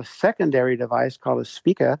themselves have a secondary device called a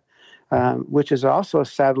Spica, which is also a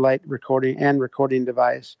satellite recording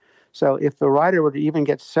device. So if the rider were to even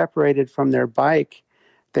get separated from their bike,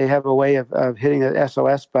 they have a way of hitting the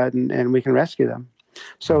SOS button, and we can rescue them.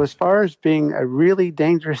 So as far as being a really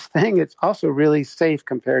dangerous thing, it's also really safe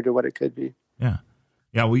compared to what it could be. Yeah.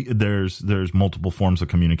 Yeah, there's multiple forms of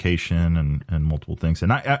communication and multiple things.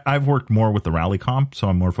 And I've worked more with the rally comp, so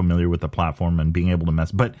I'm more familiar with the platform and being able to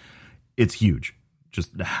but it's huge.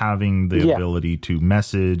 Just having the ability to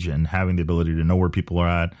message and having the ability to know where people are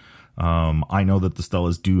at. I know that the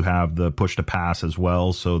Stellas do have the push to pass as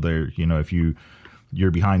well. So they're, if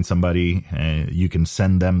you're behind somebody, you can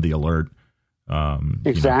send them the alert.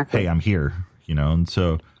 Exactly. Hey, I'm here, and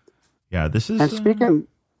so, yeah, this is. And speaking,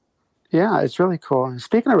 it's really cool. And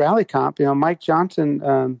speaking of rally comp, Mike Johnson,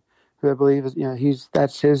 who I believe is,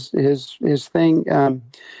 that's his thing.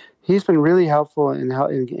 He's been really helpful in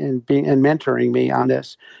mentoring me on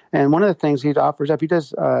this. And one of the things he offers up, he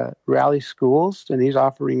does rally schools, and he's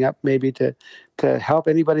offering up maybe to help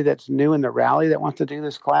anybody that's new in the rally that wants to do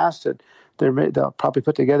this class. They'll probably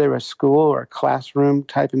put together a school or a classroom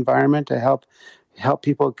type environment to help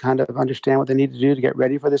people kind of understand what they need to do to get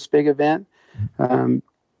ready for this big event. We're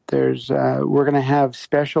going to have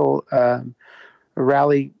special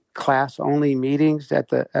rally class only meetings at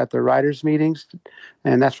the riders meetings,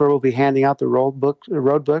 and that's where we'll be handing out the road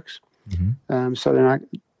books. So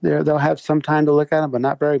they'll have some time to look at them, but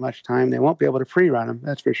not very much time. They won't be able to pre-run them.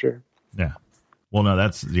 That's for sure. Yeah. Well, no,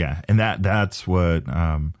 and that's what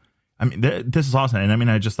I mean. This is awesome, and I mean,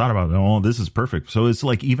 I just thought about it. Oh, this is perfect. So it's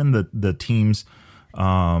like even the teams,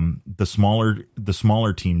 the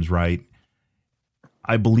smaller teams, right?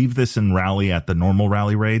 I believe this in rally at the normal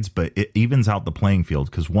rally raids, but it evens out the playing field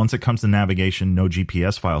because once it comes to navigation, no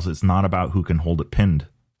GPS files. It's not about who can hold it pinned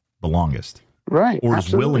the longest, right? Or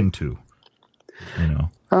absolutely. is willing to,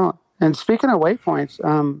 Oh, and speaking of waypoints,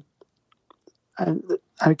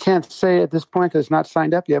 I can't say at this point because it's not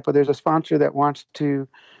signed up yet, but there's a sponsor that wants to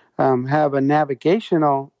have a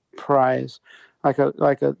navigational prize, like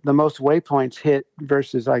the most waypoints hit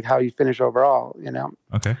versus like how you finish overall,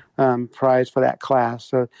 Okay. Prize for that class.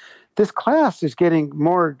 So this class is getting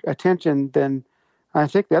more attention than I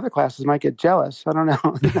think the other classes might get jealous. I don't know.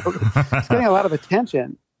 It's getting a lot of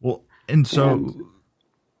attention. Well, and so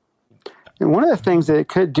and one of the things that it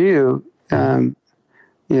could do,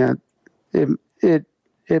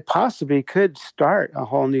 it possibly could start a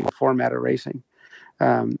whole new format of racing.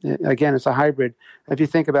 Again, it's a hybrid. If you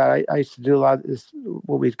think about it, I used to do a lot of this,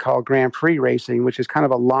 what we'd call Grand Prix racing, which is kind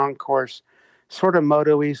of a long course, sort of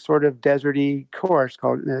moto-y, sort of desert-y course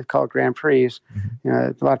called Grand Prix.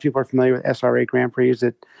 A lot of people are familiar with SRA Grand Prix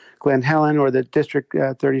that Glen Helen or the District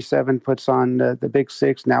 37 puts on the Big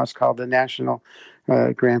Six. Now it's called the National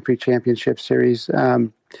Grand Prix Championship Series.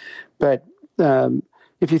 But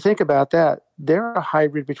if you think about that, they're a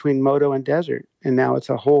hybrid between moto and desert, and now it's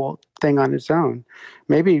a whole thing on its own.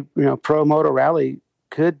 Maybe Pro Moto Rally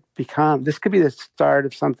could be the start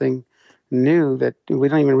of something new that we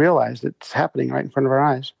don't even realize it's happening right in front of our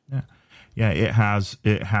eyes. Yeah, it has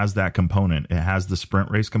that component. It has the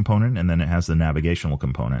sprint race component, and then it has the navigational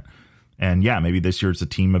component. And yeah, maybe this year it's a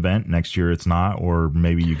team event, next year it's not, or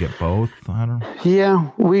maybe you get both. I don't know.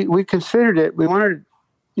 Yeah, we considered it. We wanted,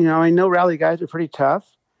 I know rally guys are pretty tough,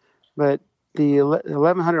 but the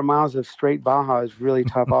 1,100 miles of straight Baja is really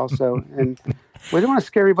tough also. And we don't want to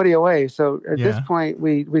scare everybody away. So at this point,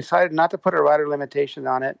 we decided not to put a rider limitation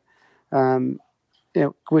on it,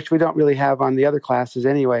 which we don't really have on the other classes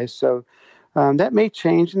anyway. So that may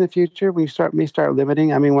change in the future. We may start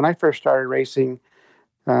limiting. I mean, when I first started racing,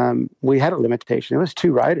 we had a limitation. It was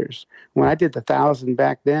 2 riders. When I did the 1,000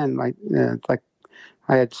 back then, like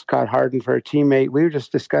I had Scott Harden for a teammate, we would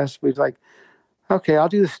just discuss. We'd like, okay, I'll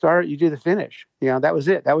do the start, you do the finish. That was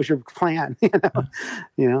it. That was your plan.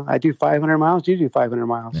 I do 500 miles, you do 500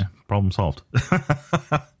 miles. Yeah, problem solved.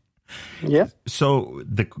 Yeah. So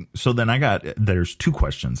then there's 2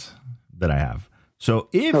 questions that I have. So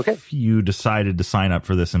if you decided to sign up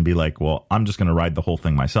for this and be like, well, I'm just going to ride the whole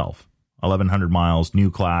thing myself, 1,100 miles,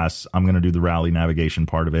 new class, I'm going to do the rally navigation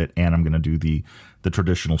part of it, and I'm going to do the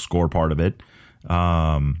traditional score part of it.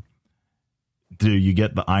 Do you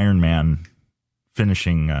get the Ironman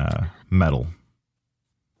finishing medal?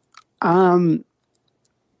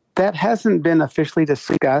 That hasn't been officially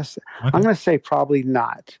discussed. Okay. I'm going to say probably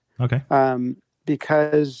not. Okay.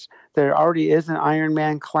 Because there already is an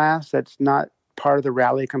Ironman class that's not part of the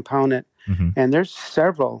rally component, and there's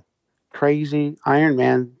several crazy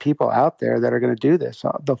Ironman people out there that are going to do this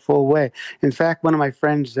the full way. In fact, one of my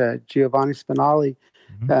friends, Giovanni Spinelli,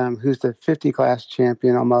 who's the 50 class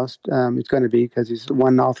champion almost, he's going to be because he's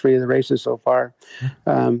won all 3 of the races so far.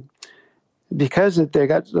 Because they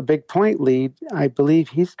got a big point lead, I believe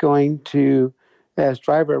he's going to, as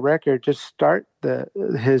driver of record, just start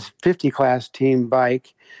his 50 class team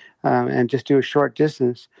bike and just do a short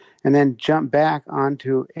distance, and then jump back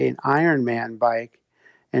onto an Ironman bike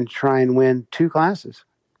and try and win 2 classes.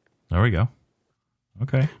 There we go.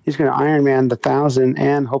 Okay. He's going to Ironman the 1,000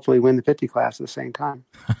 and hopefully win the 50 class at the same time.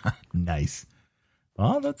 Nice.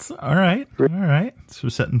 Well, that's all right. All right. So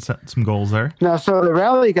we're setting some goals there. No, so the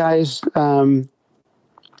rally guys,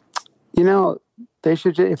 they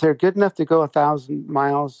should, if they're good enough to go 1,000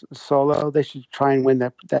 miles solo, they should try and win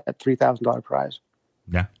that $3,000 prize.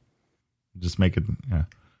 Yeah. Just make it. Yeah.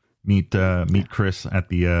 Meet Chris at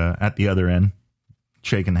the other end,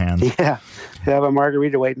 shaking hands. Yeah. They have a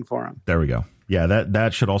margarita waiting for him. There we go. Yeah,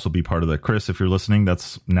 that should also be part of the Chris. If you're listening,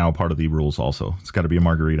 that's now part of the rules. Also, it's got to be a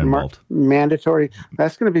margarita involved. Mandatory.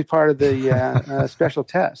 That's going to be part of the special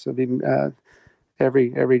test. It'll be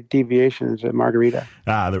every deviation is a margarita.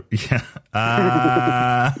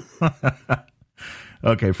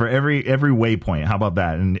 Okay, for every waypoint. How about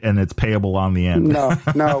that? And it's payable on the end. No,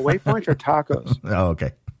 waypoints are tacos. Oh,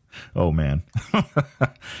 okay. Oh man.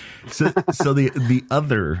 So the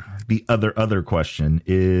other question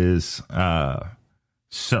is,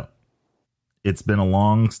 so it's been a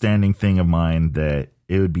long standing thing of mine that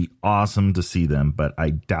It would be awesome to see them, but I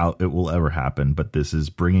doubt it will ever happen. But this is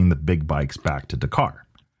bringing the big bikes back to Dakar.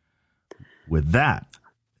 With that,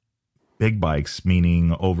 big bikes,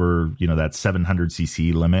 meaning over, that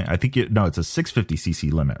 700cc limit. I think it's a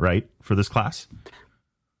 650cc limit, right, for this class?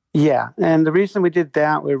 Yeah, and the reason we did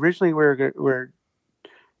that, we originally were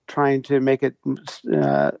trying to make it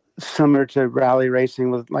similar to rally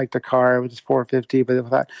racing with like Dakar with 450, but we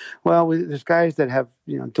thought, well, there's guys that have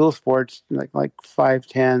dual sports like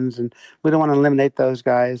 510s, and we don't want to eliminate those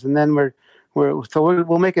guys. And then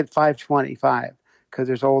we'll make it 525 because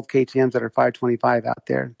there's old KTM's that are 525 out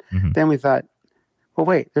there. Mm-hmm. Then we thought, well,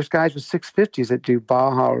 wait, there's guys with 650s that do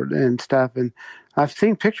Baja and stuff, and I've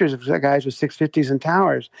seen pictures of guys with 650s and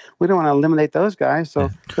towers. We don't want to eliminate those guys, so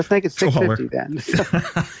let's make it 650 then.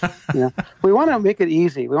 So, we want to make it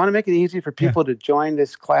easy. We want to make it easy for people to join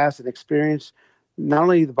this class and experience not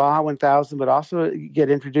only the Baja 1000, but also get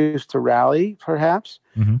introduced to rally, perhaps,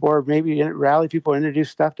 or maybe rally people introduce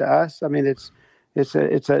stuff to us. I mean, it's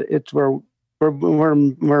we're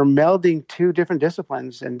melding two different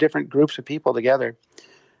disciplines and different groups of people together.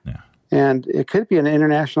 Yeah. And it could be an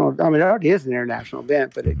international, it already is an international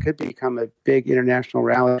event, but it could become a big international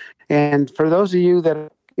rally. And for those of you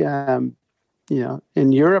that, in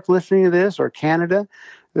Europe listening to this or Canada,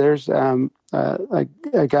 there's a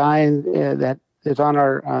guy that is on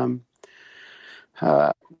our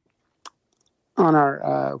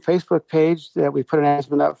Facebook page that we put an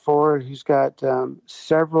announcement up for. He's got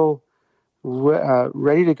several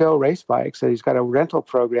ready to go race bikes. So he's got a rental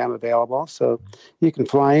program available, so you can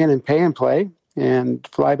fly in and pay and play and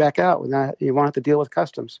fly back out without you won't have to deal with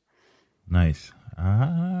customs. Nice.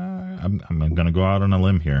 I'm going to go out on a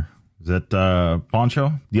limb here. Is it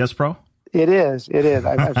Poncho DS Pro? It is.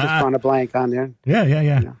 I was just drawing a blank on there.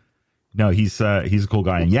 Yeah. No, he's a cool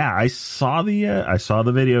guy, and I saw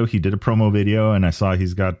the video. He did a promo video, and I saw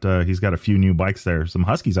he's got a few new bikes there, some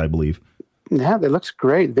Huskies, I believe. Yeah, that looks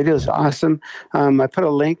great. The video is awesome. I put a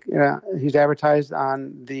link. He's advertised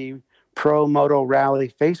on the Pro Moto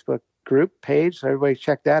Rally Facebook group page, so everybody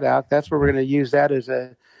check that out. That's where we're going to use that as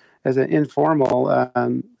an informal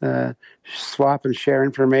swap and share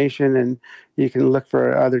information, and you can look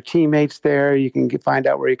for other teammates there. You can find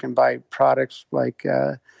out where you can buy products like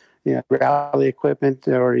rally equipment,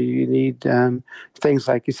 or you need things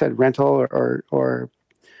like you said, rental or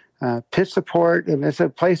pit support. And it's a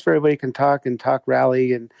place where everybody can talk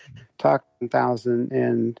rally and talk 1,000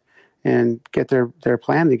 and get their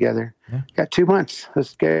plan together. Yeah. Got 2 months.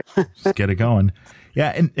 Let's get it going.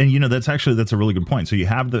 Yeah, and that's a really good point. So you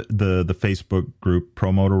have the Facebook group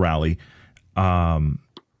Pro Moto Rally,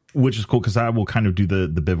 which is cool because I will kind of do the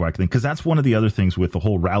bivouac thing, because that's one of the other things with the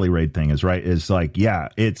whole rally raid thing is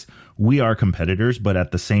we are competitors, but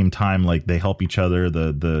at the same time, like, they help each other.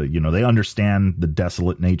 They understand the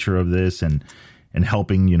desolate nature of this and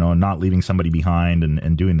helping, not leaving somebody behind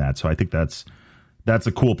and doing that. So I think that's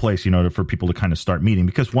a cool place, for people to kind of start meeting,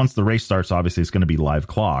 because once the race starts, obviously it's going to be live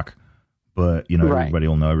clock, but right. Everybody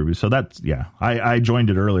will know everybody. So that's, I joined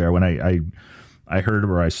it earlier when I heard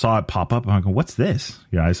or I saw it pop up. I'm like, what's this?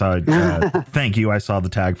 I saw it. Thank you. I saw the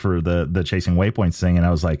tag for the Chasing Waypoints thing, and I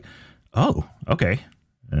was like, oh, okay.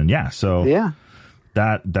 And that's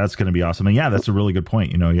going to be awesome. And that's a really good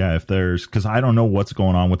point. If there's, because I don't know what's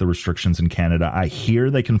going on with the restrictions in Canada. I hear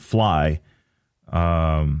they can fly.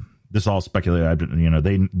 This is all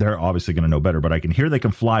speculated. They're obviously going to know better, but I can hear they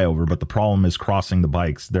can fly over. But the problem is crossing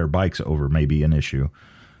their bikes over may be an issue.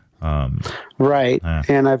 Right.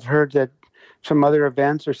 And I've heard that some other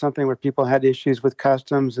events or something where people had issues with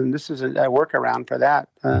customs, and this is a workaround for that.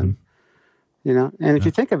 And if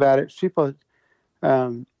you think about it, people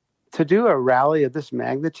to do a rally of this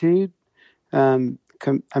magnitude,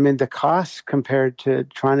 the cost compared to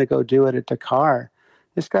trying to go do it at Dakar,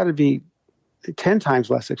 it's got to be 10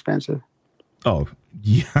 times less expensive. Oh,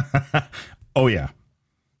 yeah. Oh, yeah.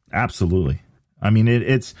 Absolutely. I mean,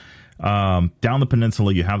 it's down the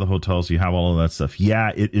peninsula, you have the hotels, you have all of that stuff.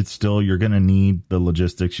 Yeah, it's still, you're going to need the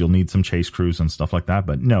logistics. You'll need some chase crews and stuff like that.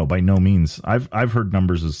 But no, by no means. I've heard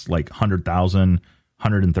numbers as like 100,000,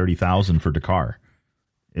 130,000 for Dakar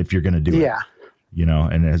if you're going to do it. Yeah.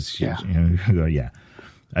 And as you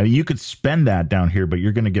could spend that down here, but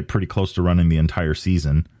you're going to get pretty close to running the entire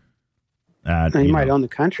season. You might own the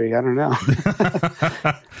country. I don't know.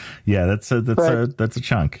 Yeah, that's a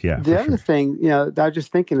chunk. Yeah. The other thing, I was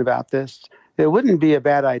just thinking about this. It wouldn't be a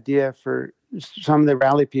bad idea for some of the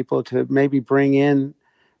rally people to maybe bring in,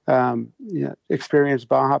 experienced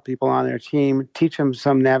Baja people on their team, teach them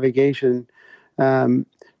some navigation,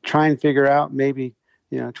 try and figure out maybe,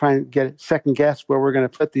 try and get second guess where we're going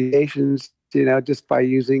to put the stations just by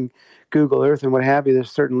using Google Earth and what have you.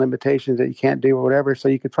 There's certain limitations that you can't do or whatever. So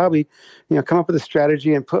you could probably, come up with a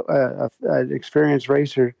strategy and put an experienced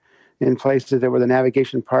racer in places that where the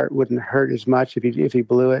navigation part wouldn't hurt as much if he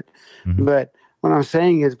blew it. Mm-hmm. But what I'm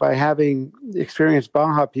saying is by having experienced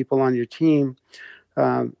Baja people on your team,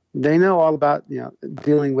 they know all about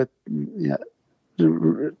dealing with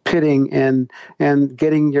pitting and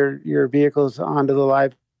getting your vehicles onto the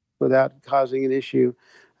live without causing an issue.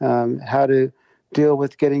 How to deal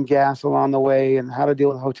with getting gas along the way, and how to deal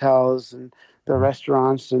with hotels and the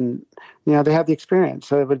restaurants, and they have the experience.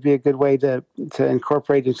 So it would be a good way to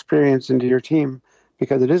incorporate experience into your team,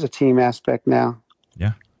 because it is a team aspect now.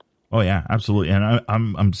 Yeah. Oh yeah, absolutely. And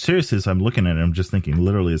I'm serious as I'm looking at it. I'm just thinking,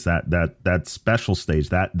 literally, is that special stage,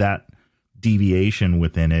 that deviation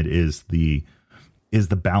within it is the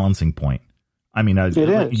balancing point. I mean, it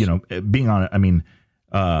is. Being on it. I mean,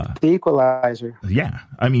 the equalizer. Yeah,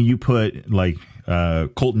 I mean, you put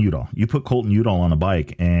Colton Udall. You put Colton Udall on a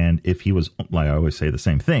bike, and if he was, like I always say, the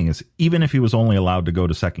same thing is, even if he was only allowed to go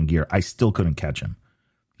to second gear, I still couldn't catch him.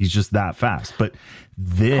 He's just that fast. But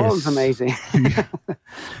this Colton's amazing.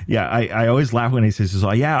 Yeah, I always laugh when he says,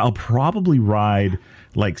 "Oh yeah, I'll probably ride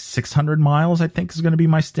like 600 miles. I think is going to be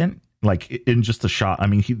my stint." Like in just a shot. I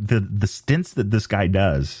mean, the stints that this guy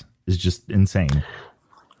does is just insane.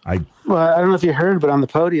 Well, I don't know if you heard, but on the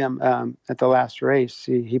podium at the last race,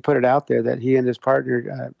 he put it out there that he and his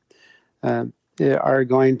partner are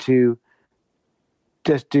going to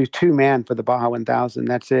just do 2-man for the Baja 1000.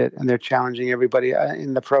 That's it. And they're challenging everybody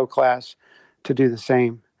in the pro class to do the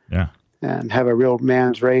same. Yeah. And have a real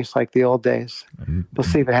man's race like the old days. We'll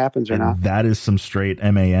see if it happens or not. That is some straight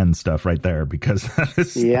MAN stuff right there, because that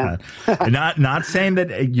is not saying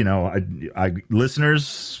that, I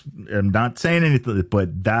listeners, I'm not saying anything,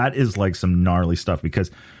 but that is like some gnarly stuff,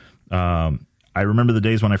 because I remember the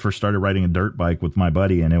days when I first started riding a dirt bike with my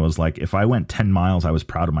buddy, and it was like, if I went 10 miles, I was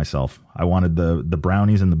proud of myself. I wanted the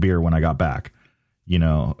brownies and the beer when I got back,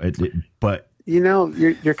 but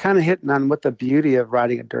you're kind of hitting on what the beauty of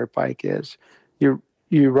riding a dirt bike is. You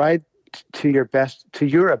ride to your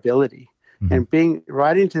ability, mm-hmm. and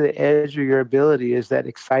riding to the edge of your ability is that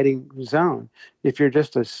exciting zone. If you're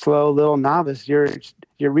just a slow little novice, you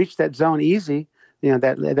reach that zone easy,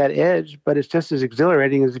 that edge, but it's just as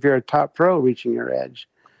exhilarating as if you're a top pro reaching your edge.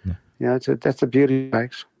 Yeah. That's the beauty of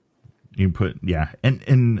bikes.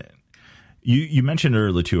 And You mentioned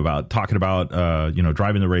earlier too about talking about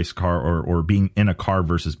driving the race car or being in a car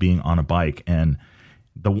versus being on a bike, and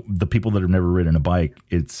the people that have never ridden a bike.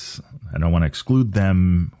 I don't want to exclude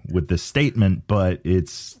them with this statement, but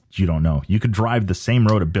you don't know. You could drive the same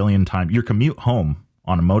road a billion times. Your commute home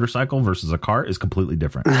on a motorcycle versus a car is completely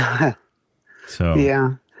different. So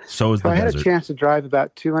yeah, so is the desert. I had a chance to drive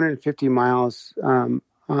about 250 miles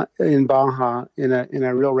in Baja in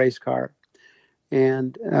a real race car.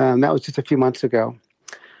 And that was just a few months ago.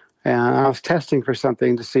 And I was testing for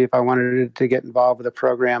something to see if I wanted to get involved with a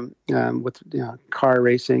program with car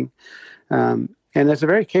racing. And it's a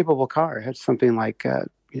very capable car. It had something like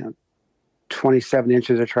 27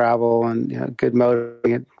 inches of travel and good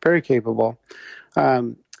motoring. Very capable.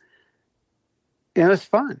 And it was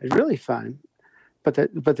fun. It was really fun. But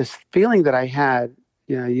this feeling that I had,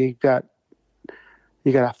 you got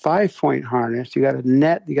a 5-point harness. You got a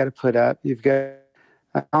net you got to put up. You've got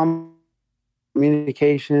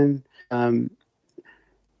communication. You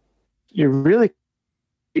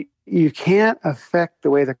can't affect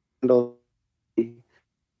the way the handle. The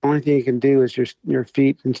only thing you can do is your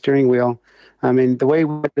feet and steering wheel. I mean, the way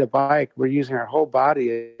with the bike, we're using our whole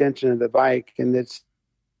body extension of the bike, and it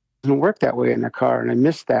doesn't work that way in a car. And I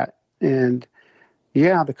miss that. And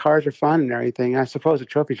yeah, the cars are fun and everything. I suppose a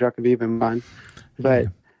trophy truck would be even fun, but. Yeah.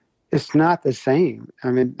 It's not the same.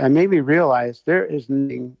 I mean, it made me realize there is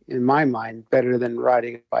nothing in my mind better than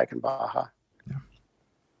riding a bike in Baja.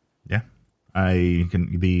 Yeah. I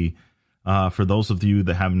can for those of you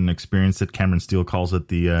that haven't experienced it, Cameron Steele calls it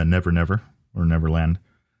the Never Never or Neverland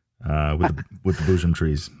with the bosom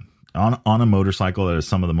trees on a motorcycle. That is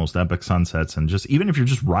some of the most epic sunsets, and just even if you're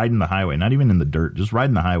just riding the highway, not even in the dirt, just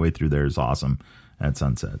riding the highway through there is awesome at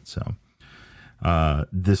sunset. So.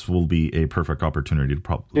 This will be a perfect opportunity to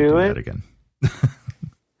probably do that again.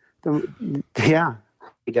 Yeah.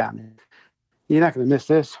 You're not going to miss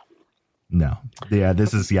this. No. Yeah,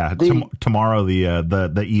 this is, tomorrow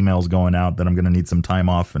the email's going out that I'm going to need some time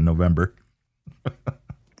off in November.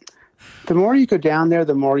 The more you go down there,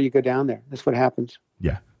 the more you go down there. That's what happens.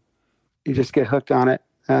 Yeah. You just get hooked on it.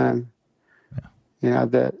 All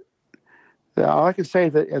I can say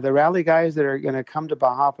is that the rally guys that are going to come to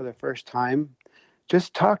Baja for the first time,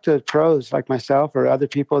 just talk to pros like myself or other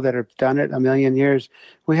people that have done it a million years.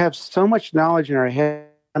 We have so much knowledge in our head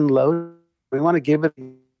unloaded. We want to give it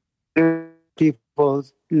to people,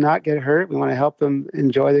 not get hurt. We want to help them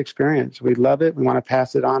enjoy the experience. We love it. We want to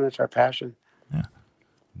pass it on. It's our passion. Yeah.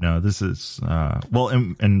 No, this is well,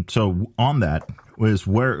 and so on that was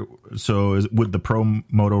would the Pro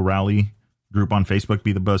Moto Rally group on Facebook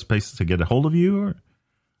be the best place to get a hold of you,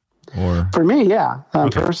 or for me, yeah,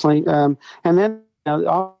 okay. Personally, and then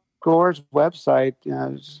all Score's website,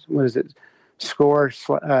 what is it?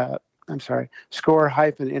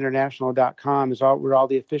 Score-international.com is where all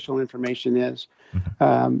the official information is.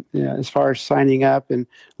 Mm-hmm. As far as signing up and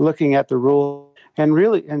looking at the rules,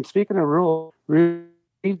 and speaking of rules, read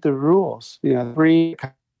the rules.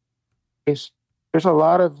 There's a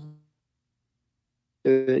lot of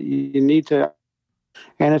you need to,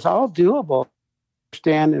 and it's all doable.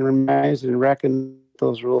 Understand and recognize and reckon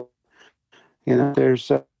those rules.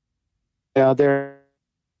 There's they're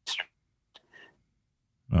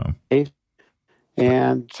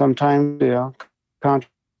and sometimes but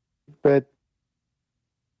they're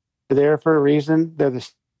there for a reason. They're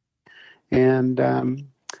I'm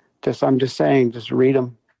just saying, just read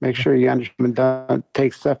them. Make sure you understand. Don't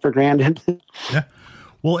take stuff for granted. Yeah.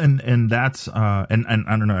 Well, and that's and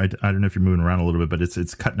I don't know. I don't know if you're moving around a little bit, but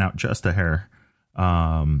it's cutting out just a hair.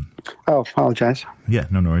 Apologize. Yeah,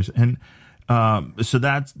 no worries. And so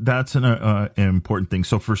that's an important thing.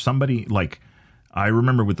 So for somebody like, I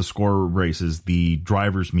remember with the Score races, the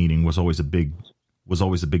drivers' meeting was always a big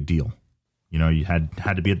deal. You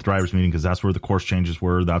had to be at the drivers' meeting because that's where the course changes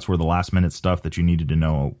were. That's where the last minute stuff that you needed to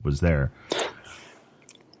know was there.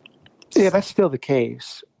 Yeah, that's still the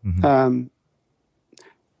case. Mm-hmm.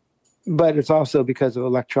 But it's also because of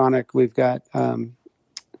electronic. We've got, we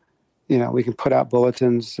can put out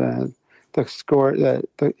bulletins. The score,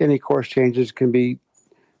 any course changes can be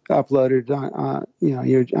uploaded on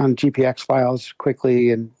GPX files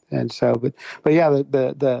quickly, and so. But yeah,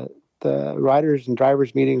 the riders and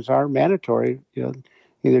drivers meetings are mandatory.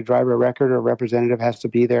 Either driver record or representative has to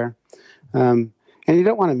be there, and you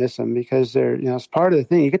don't want to miss them because they're it's part of the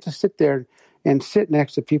thing. You get to sit there and sit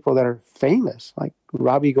next to people that are famous, like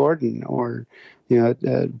Robbie Gordon or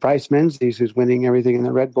Bryce Menzies, who's winning everything in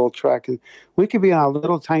the Red Bull truck, and we could be on a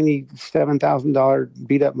little tiny $7,000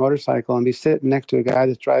 beat up motorcycle and be sitting next to a guy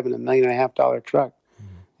that's driving $1.5 million truck,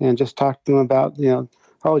 and just talk to him about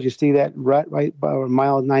oh, did you see that rut right by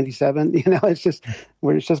mile 97? It's just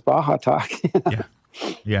Baja talk.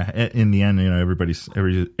 Yeah. In the end, everybody's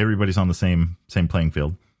on the same playing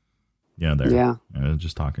field. There. Yeah.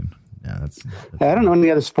 Just talking. Yeah, that's I don't know any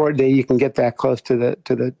other sport day you can get that close to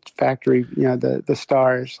the factory. The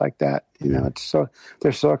stars like that. It's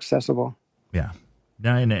they're so accessible. Yeah.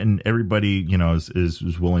 Yeah, and everybody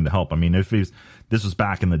is willing to help. I mean, this was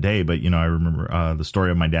back in the day, but I remember the story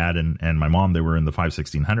of my dad and my mom. They were in the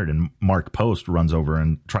 5/1600, and Mark Post runs over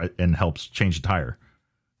and helps change the tire.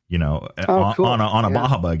 Cool. on a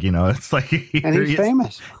Baja Bug. It's like, and he's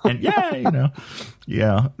famous. And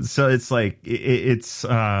yeah. So it's like it's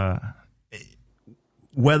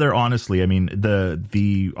whether honestly, I mean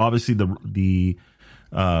the obviously the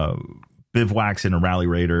bivouacs in a rally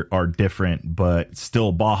raid are different, but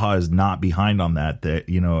still Baja is not behind on that. That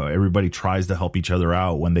everybody tries to help each other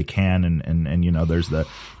out when they can, and there's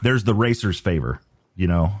the racer's favor.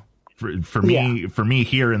 For me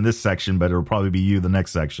here in this section, but it'll probably be you the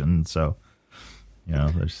next section. So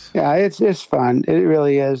it's fun. It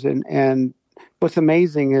really is, and what's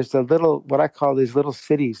amazing is what I call these little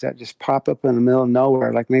cities that just pop up in the middle of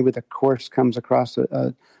nowhere. Like maybe the course comes across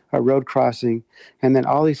a road crossing, and then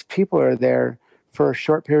all these people are there for a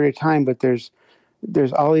short period of time, but there's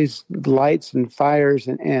all these lights and fires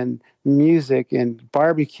and music and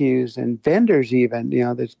barbecues and vendors even.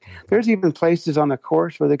 There's even places on the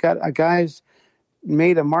course where they got a guy's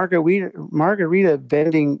made a margarita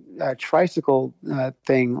vending tricycle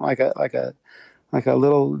thing, like a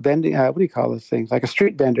little vending, what do you call those things? Like a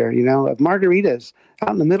street vendor, of margaritas out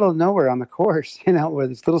in the middle of nowhere on the course, where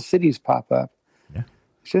these little cities pop up. Yeah.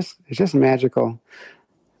 It's just magical.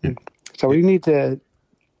 Yeah. So we need to,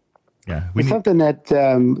 something that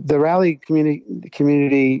the rally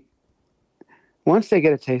community, once they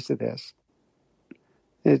get a taste of this,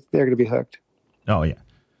 they're going to be hooked. Oh yeah.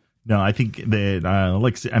 No, I think that,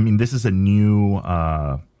 this is the new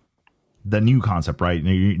concept, right?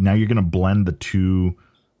 Now you're going to blend the two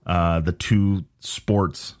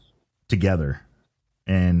sports together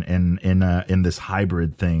and in this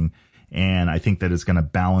hybrid thing. And I think that it's going to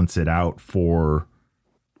balance it out for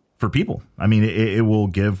people. I mean, it will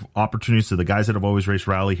give opportunities to the guys that have always raced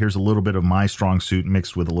rally. Here's a little bit of my strong suit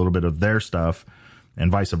mixed with a little bit of their stuff.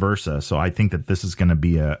 and vice versa. So I think that this is going to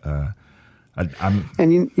be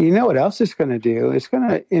and you know what else it's going to do? It's going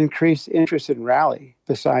to increase interest in rally.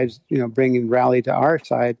 Besides, bringing rally to our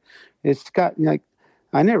side, it's got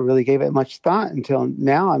I never really gave it much thought until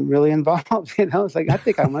now. I'm really involved. It's like I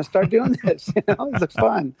think I'm going to start doing this. It's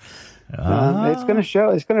fun. It's going to show.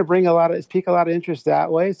 It's going to bring pique a lot of interest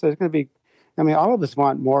that way. So it's going to be. I mean, all of us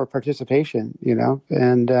want more participation.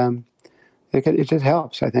 And it just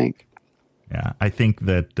helps, I think. Yeah, I think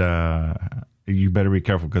that you better be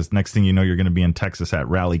careful because next thing you know, you're going to be in Texas at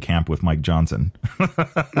rally camp with Mike Johnson.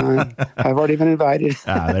 I've already been invited.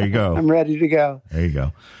 There you go. I'm ready to go. There you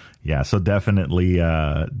go. Yeah, so definitely.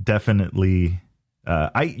 It's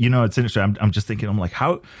interesting. I'm just thinking. I'm like,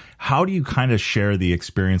 how do you kind of share the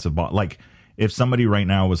experience of like if somebody right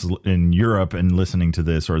now was in Europe and listening to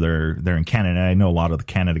this, or they're in Canada. And I know a lot of the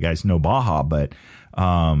Canada guys know Baja, but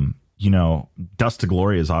Dust to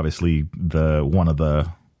Glory is obviously one of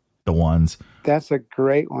the ones. That's a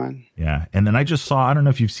great one. Yeah, and then I just saw. I don't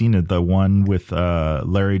know if you've seen it, the one with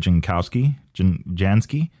Larry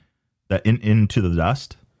Jansky, that Into the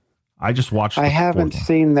Dust. I just watched. I haven't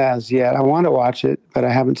seen those yet. I want to watch it, but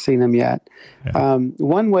I haven't seen them yet. Yeah.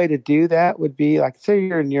 One way to do that would be like, say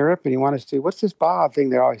you're in Europe and you want to see what's this Baja thing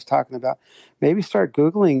they're always talking about. Maybe start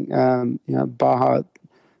Googling, Baja,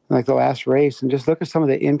 like the last race, and just look at some of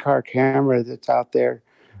the in-car camera that's out there,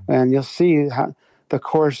 and you'll see how the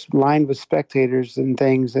course lined with spectators and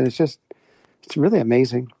things, and it's really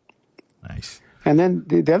amazing. Nice. And then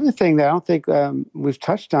the other thing that I don't think we've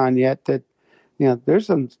touched on yet that. There's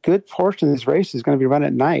a good portion of this race is going to be run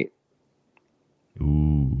at night.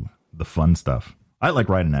 Ooh, the fun stuff. I like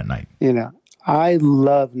riding at night. I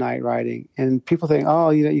love night riding. And people think, oh,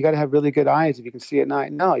 you got to have really good eyes if you can see at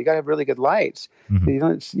night. No, you got to have really good lights. Mm-hmm. You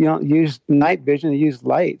don't use night vision, you use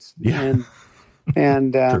lights. Yeah.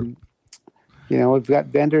 And we've got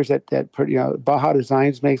vendors that Baja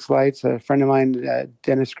Designs makes lights. A friend of mine,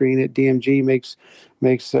 Dennis Green at DMG, makes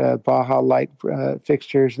Baja light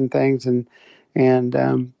fixtures and things. And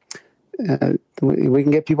we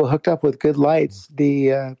can get people hooked up with good lights.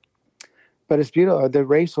 But it's beautiful. The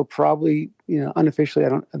race will probably, unofficially,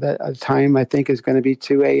 that time I think is going to be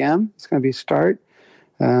 2 a.m. It's going to be start.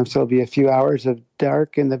 So it'll be a few hours of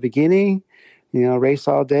dark in the beginning. Race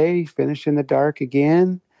all day, finish in the dark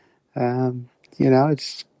again. It's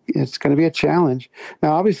going to be a challenge.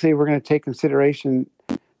 Now, obviously, we're going to take consideration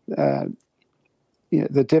the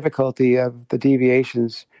difficulty of the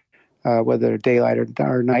deviations. Whether they're daylight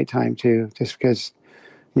or nighttime too, just because,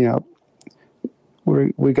 we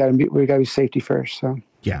got to be safety first. So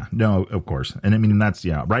yeah, no, of course, and I mean that's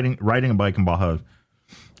riding a bike in Baja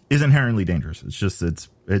is inherently dangerous. It's just it's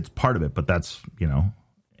part of it, but that's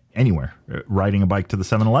anywhere riding a bike to the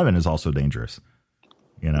 7-Eleven is also dangerous.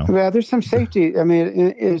 Yeah, there's some safety. I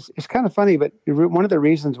mean, it's kind of funny, but one of the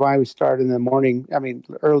reasons why we start in the morning,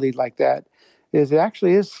 early like that. Is it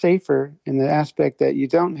actually is safer in the aspect that you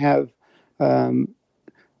don't have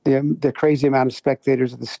the crazy amount of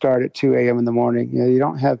spectators at the start at 2 a.m. in the morning. You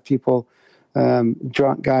don't have people,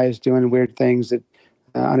 drunk guys doing weird things that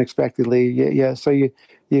unexpectedly. Yeah, so you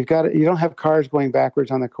don't have cars going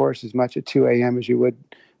backwards on the course as much at 2 a.m. as you would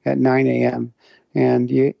at 9 a.m. And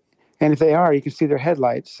if they are, you can see their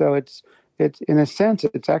headlights. So it's in a sense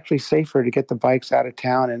it's actually safer to get the bikes out of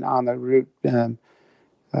town and on the route.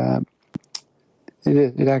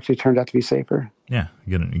 It actually turned out to be safer. Yeah,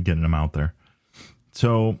 getting them out there.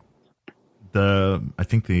 So I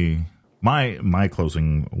think my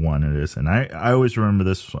closing one it is, and I always remember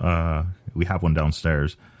this. We have one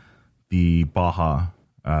downstairs, the Baja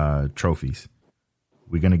trophies.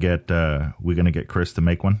 We're gonna get Chris to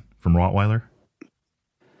make one from Rottweiler.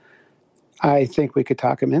 I think we could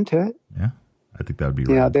talk him into it. Yeah. I think that would be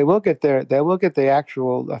right. They will get the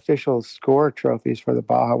actual official score trophies for the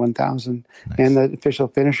Baja 1000 and the official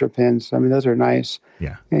finisher pins. Those are nice.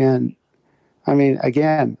 Yeah. And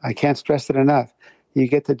again, I can't stress it enough. You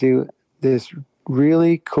get to do this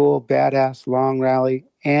really cool, badass long rally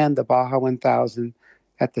and the Baja 1000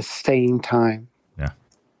 at the same time. Yeah.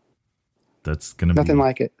 That's going to be nothing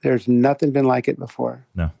like it. There's nothing been like it before.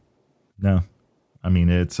 No.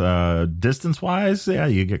 It's distance wise. Yeah,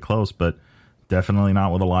 you get close, but definitely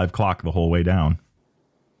not with a live clock the whole way down.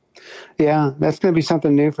 Yeah, that's going to be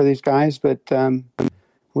something new for these guys, but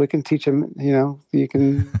we can teach them. You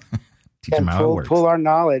can teach them how it works. Pull our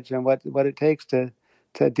knowledge and what it takes to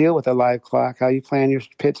deal with a live clock, how you plan your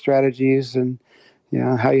pit strategies, and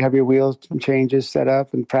how you have your wheels changes set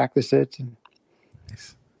up and practice it. And,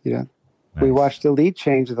 nice. Nice. We watched the lead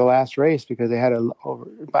change of the last race because they had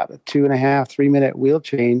about a 2.5-3 minute wheel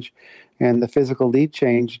change. and the physical lead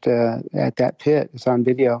changed at that pit. It's on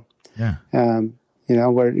video. Yeah.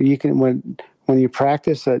 Where you can when you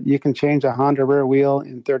practice it, you can change a Honda rear wheel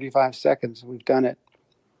in 35 seconds. We've done it.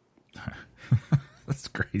 That's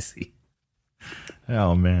crazy.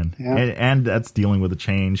 Oh man. Yeah. And that's dealing with the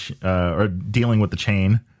change, or dealing with the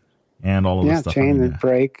chain and all of this stuff. Chain and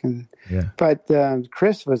brake. Yeah. But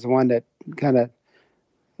Chris was the one that kind of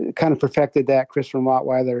perfected that. Chris from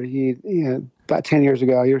Rottweiler. He, about 10 years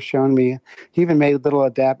ago, he was showing me. He even made little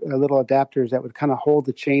adapters that would kind of hold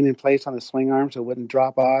the chain in place on the swing arm so it wouldn't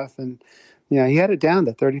drop off. And he had it down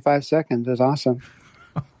to 35 seconds. It was awesome.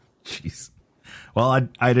 Jeez. Well,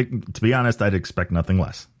 to be honest, I'd expect nothing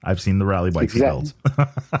less. I've seen the rally bikes he builds.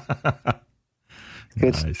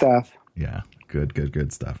 Good stuff. Yeah,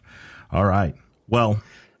 good stuff. All right. Well,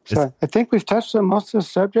 so I think we've touched on most of the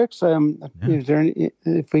subjects. Is there any,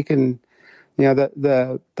 if we can,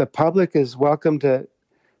 the public is welcome to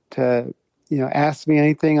ask me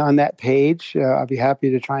anything on that page. I'll be happy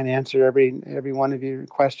to try and answer every one of your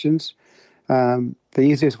questions. The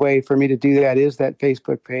easiest way for me to do that is that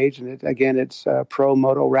Facebook page, and it's Pro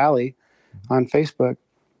Moto Rally on Facebook.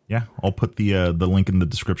 Yeah, I'll put the link in the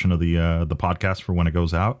description of the podcast for when it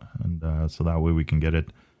goes out, and so that way we can get it.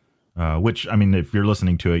 Which, I mean, if you're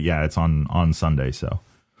listening to it, it's on Sunday, so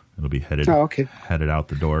it'll be headed out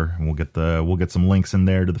the door, and we'll get some links in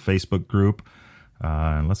there to the Facebook group,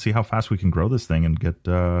 and let's see how fast we can grow this thing and get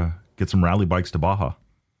some rally bikes to Baja.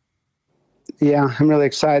 Yeah, I'm really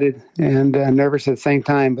excited and nervous at the same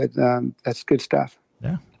time, but that's good stuff.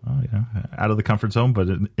 Yeah, out of the comfort zone, but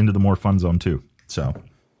into the more fun zone too. So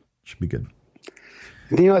should be good.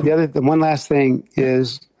 The one last thing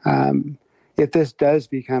is, if this does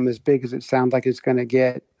become as big as it sounds like it's going to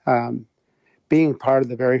get, being part of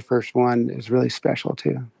the very first one is really special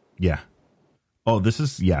too. Yeah. Oh, this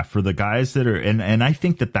is for the guys that are, and I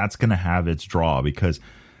think that's going to have its draw because.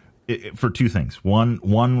 For two things. One,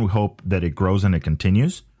 we hope that it grows and it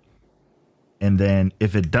continues. And then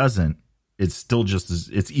if it doesn't, it's still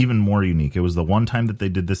it's even more unique. It was the one time that they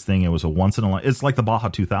did this thing. It was a once in a life. It's like the Baja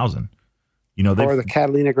 2000, or the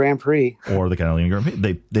Catalina Grand Prix,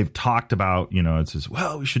 They've talked about, it's just,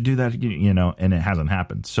 well, we should do that, and it hasn't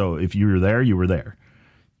happened. So if you were there, you were there,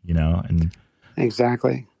 and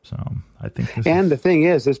exactly. So I think the thing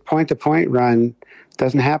is, this point-to-point run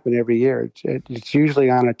doesn't happen every year. It's usually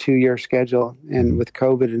on a 2-year schedule, and with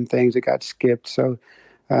COVID and things, it got skipped. So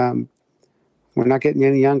we're not getting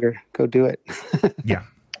any younger. Go do it. Yeah,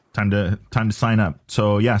 time to sign up.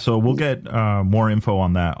 So so we'll get more info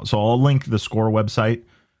on that. So I'll link the SCORE website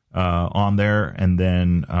on there, and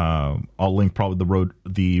then I'll link probably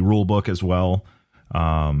the rule book as well,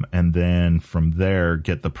 and then from there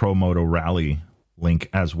get the Pro Moto Rally link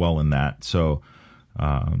as well in that. So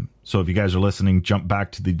if you guys are listening, jump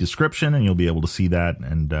back to the description and you'll be able to see that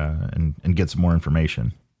and get some more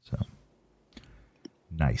information. So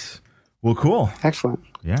nice. Well, cool. Excellent.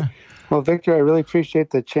 Yeah. Well, Victor, I really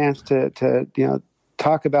appreciate the chance to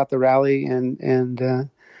talk about the rally, and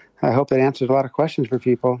I hope that answers a lot of questions for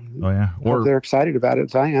people. Oh yeah. Or they're excited about it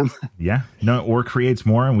as I am. Yeah. No, or creates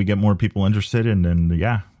more and we get more people interested, and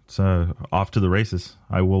it's off to the races.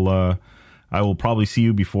 I will probably see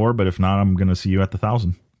you before, but if not, I'm going to see you at the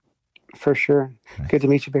 1,000. For sure. Okay. Good to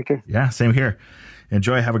meet you, Victor. Yeah, same here.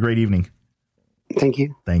 Enjoy. Have a great evening. Thank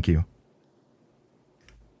you. Thank you.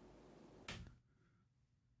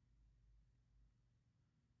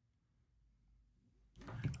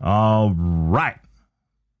 All right.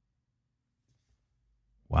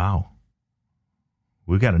 Wow.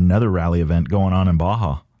 We got another rally event going on in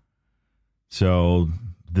Baja. So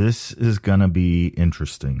this is going to be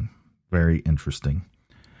interesting. Very interesting.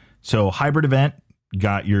 So hybrid event,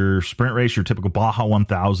 got your sprint race, your typical Baja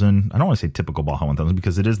 1000. I don't want to say typical Baja 1000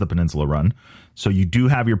 because it is the Peninsula Run. So you do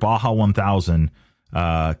have your Baja 1000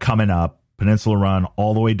 coming up, Peninsula Run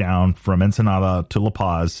all the way down from Ensenada to La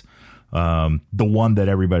Paz. The one that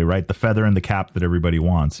everybody, right? The feather and the cap that everybody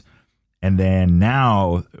wants. And then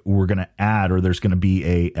now we're going to add, or there's going to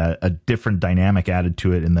be a different dynamic added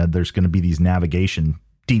to it, and that there's going to be these navigation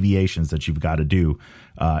deviations that you've got to do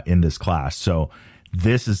in this class. So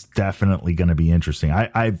this is definitely going to be interesting.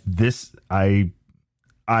 I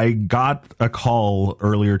got a call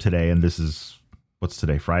earlier today, and this is, what's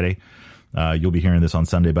today, Friday? You'll be hearing this on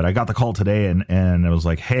Sunday, but I got the call today, and I was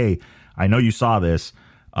like, hey, I know you saw this.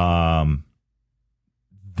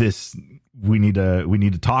 We need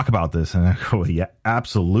to talk about this. And I go, yeah,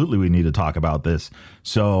 absolutely, we need to talk about this.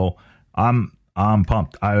 So I'm I'm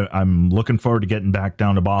pumped. I'm looking forward to getting back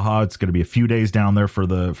down to Baja. It's going to be a few days down there for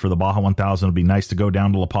the Baja 1000. It'll be nice to go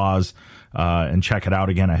down to La Paz and check it out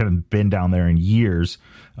again. I haven't been down there in years.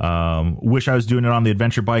 Wish I was doing it on the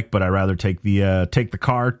adventure bike, but I'd rather take the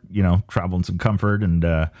car, travel in some comfort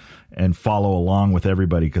and follow along with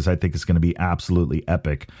everybody, because I think it's going to be absolutely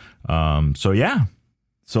epic. So yeah.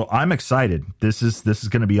 So I'm excited. This is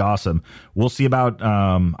going to be awesome. We'll see about.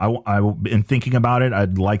 I've been thinking about it.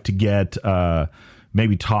 I'd like to get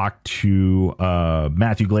maybe talk to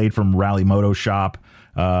Matthew Glade from Rally Moto Shop.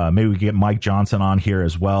 Maybe we can get Mike Johnson on here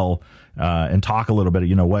as well and talk a little bit.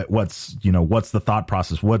 What's the thought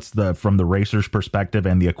process? What's from the racer's perspective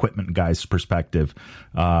and the equipment guy's perspective?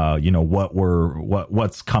 What's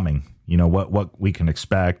coming? What we can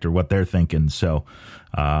expect or what they're thinking. So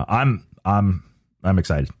I'm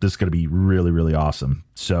excited. This is going to be really, really awesome.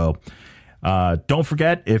 So don't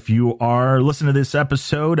forget, if you are listening to this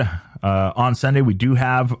episode on Sunday, we do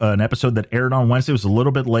have an episode that aired on Wednesday. It was a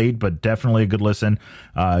little bit late, but definitely a good listen.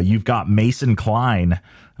 You've got Mason Klein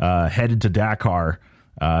headed to Dakar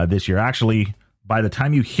this year. Actually, by the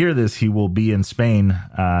time you hear this, he will be in Spain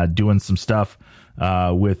doing some stuff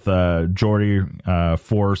with Jordy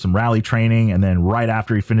for some rally training. And then right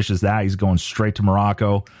after he finishes that, he's going straight to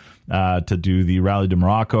Morocco to do the Rally de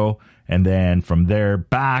Morocco, and then from there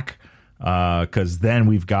back, because then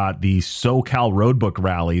we've got the SoCal Roadbook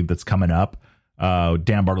Rally that's coming up,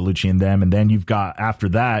 Dan Bartolucci and them, and then after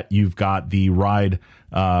that you've got the ride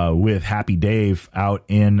with Happy Dave out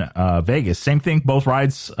in Vegas. Same thing, both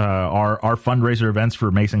rides are fundraiser events for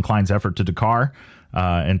Mason Klein's effort to Dakar,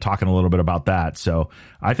 and talking a little bit about that. So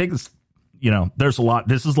I think it's, there's a lot.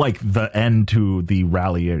 This is like the end to the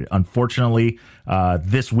rally. Unfortunately,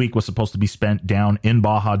 this week was supposed to be spent down in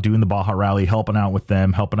Baja doing the Baja Rally, helping out with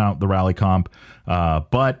them, helping out the rally comp.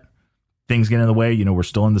 But things get in the way. We're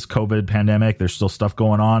still in this COVID pandemic. There's still stuff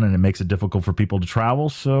going on, and it makes it difficult for people to travel.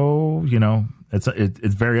 So,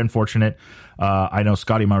 it's very unfortunate. I know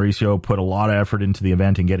Scotty Mauricio put a lot of effort into the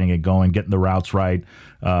event and getting it going, getting the routes right.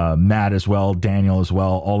 Matt as well, Daniel as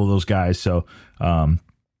well, all of those guys. So,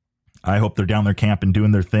 I hope they're down there camping,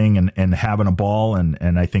 doing their thing and having a ball.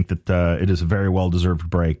 And I think that it is a very well-deserved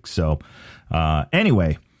break. So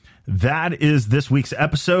anyway, that is this week's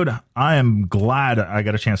episode. I am glad I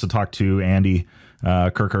got a chance to talk to Andy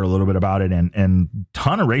Kirker a little bit about it, and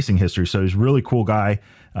ton of racing history. So he's a really cool guy.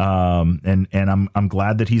 And I'm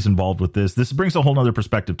glad that he's involved with this. This brings a whole nother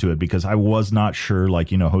perspective to it, because I was not sure,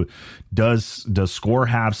 who does Score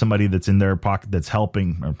have somebody that's in their pocket that's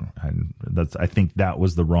helping? I think that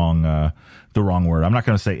was the wrong word. I'm not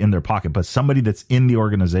going to say in their pocket, but somebody that's in the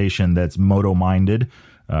organization that's moto minded.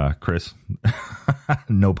 Chris,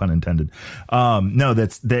 no pun intended. No,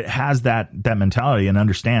 that has that mentality and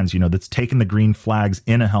understands, that's taken the green flags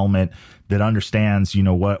in a helmet, that understands,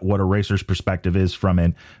 what a racer's perspective is from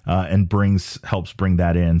it, and helps bring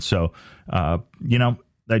that in. So,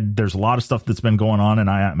 there's a lot of stuff that's been going on, and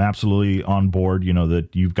I am absolutely on board. That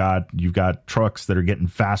you've got trucks that are getting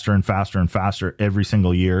faster and faster and faster every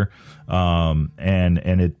single year, and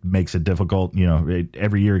it makes it difficult.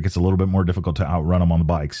 Every year it gets a little bit more difficult to outrun them on the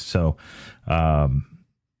bikes. So, I'm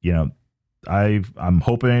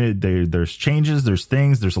hoping there's changes, there's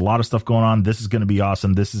things, there's a lot of stuff going on. This is going to be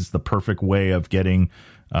awesome. This is the perfect way of getting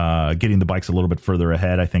the bikes a little bit further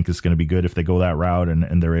ahead. I think it's going to be good if they go that route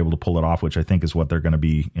and they're able to pull it off, which I think is what they're going to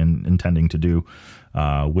be intending to do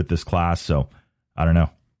with this class. So I don't know.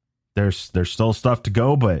 There's still stuff to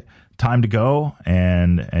go, but time to go,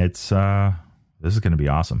 and this is going to be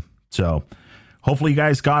awesome. So hopefully you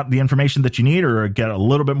guys got the information that you need, or get a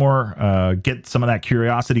little bit more, get some of that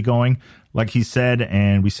curiosity going. Like he said,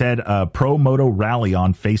 and we said, Pro Moto Rally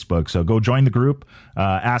on Facebook. So go join the group,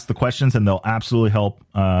 ask the questions, and they'll absolutely help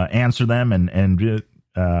answer them and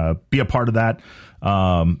be a part of that.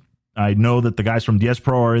 I know that the guys from DS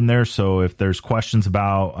Pro are in there. So if there's questions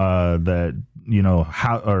about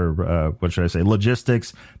how, or what should I say,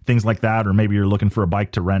 logistics, things like that, or maybe you're looking for a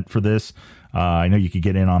bike to rent for this, I know you could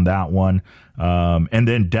get in on that one. And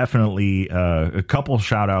then definitely a couple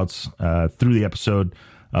shout outs through the episode.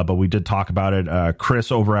 But we did talk about it. Chris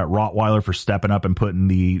over at Rottweiler for stepping up and putting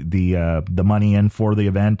the money in for the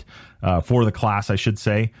event, for the class, I should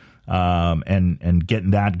say, and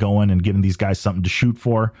getting that going and giving these guys something to shoot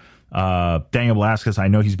for. Daniel Velasquez, I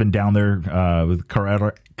know he's been down there with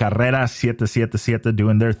Carrera 777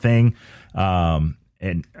 doing their thing. And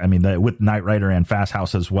I mean, with Night Rider and Fast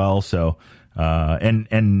House as well. So,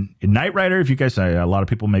 and Night Rider, if you guys, a lot of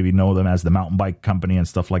people maybe know them as the mountain bike company and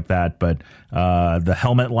stuff like that, but the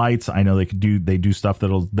helmet lights, I know they do stuff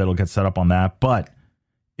that'll get set up on that. But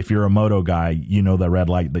if you're a moto guy, you know the red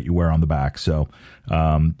light that you wear on the back. So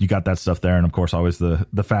you got that stuff there. And, of course, always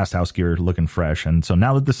the fast house gear looking fresh. And so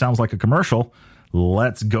now that this sounds like a commercial,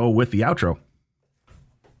 let's go with the outro.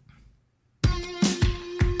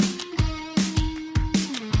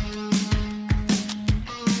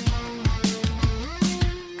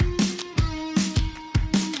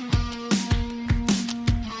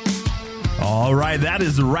 All right, that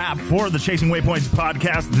is a wrap for the Chasing Waypoints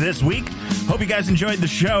podcast this week. Hope you guys enjoyed the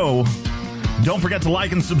show. Don't forget to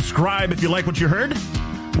like and subscribe if you like what you heard.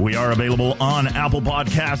 We are available on Apple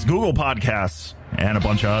Podcasts, Google Podcasts, and a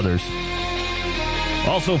bunch of others.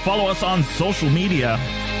 Also, follow us on social media.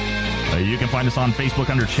 You can find us on Facebook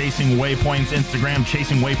under Chasing Waypoints, Instagram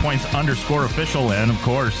Chasing Waypoints _official, and, of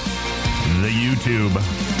course, the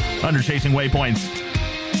YouTube under Chasing Waypoints.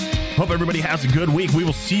 Hope everybody has a good week. We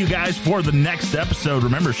will see you guys for the next episode.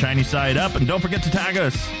 Remember, shiny side up, and don't forget to tag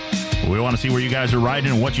us. We want to see where you guys are riding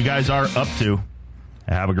and what you guys are up to.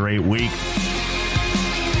 Have a great week.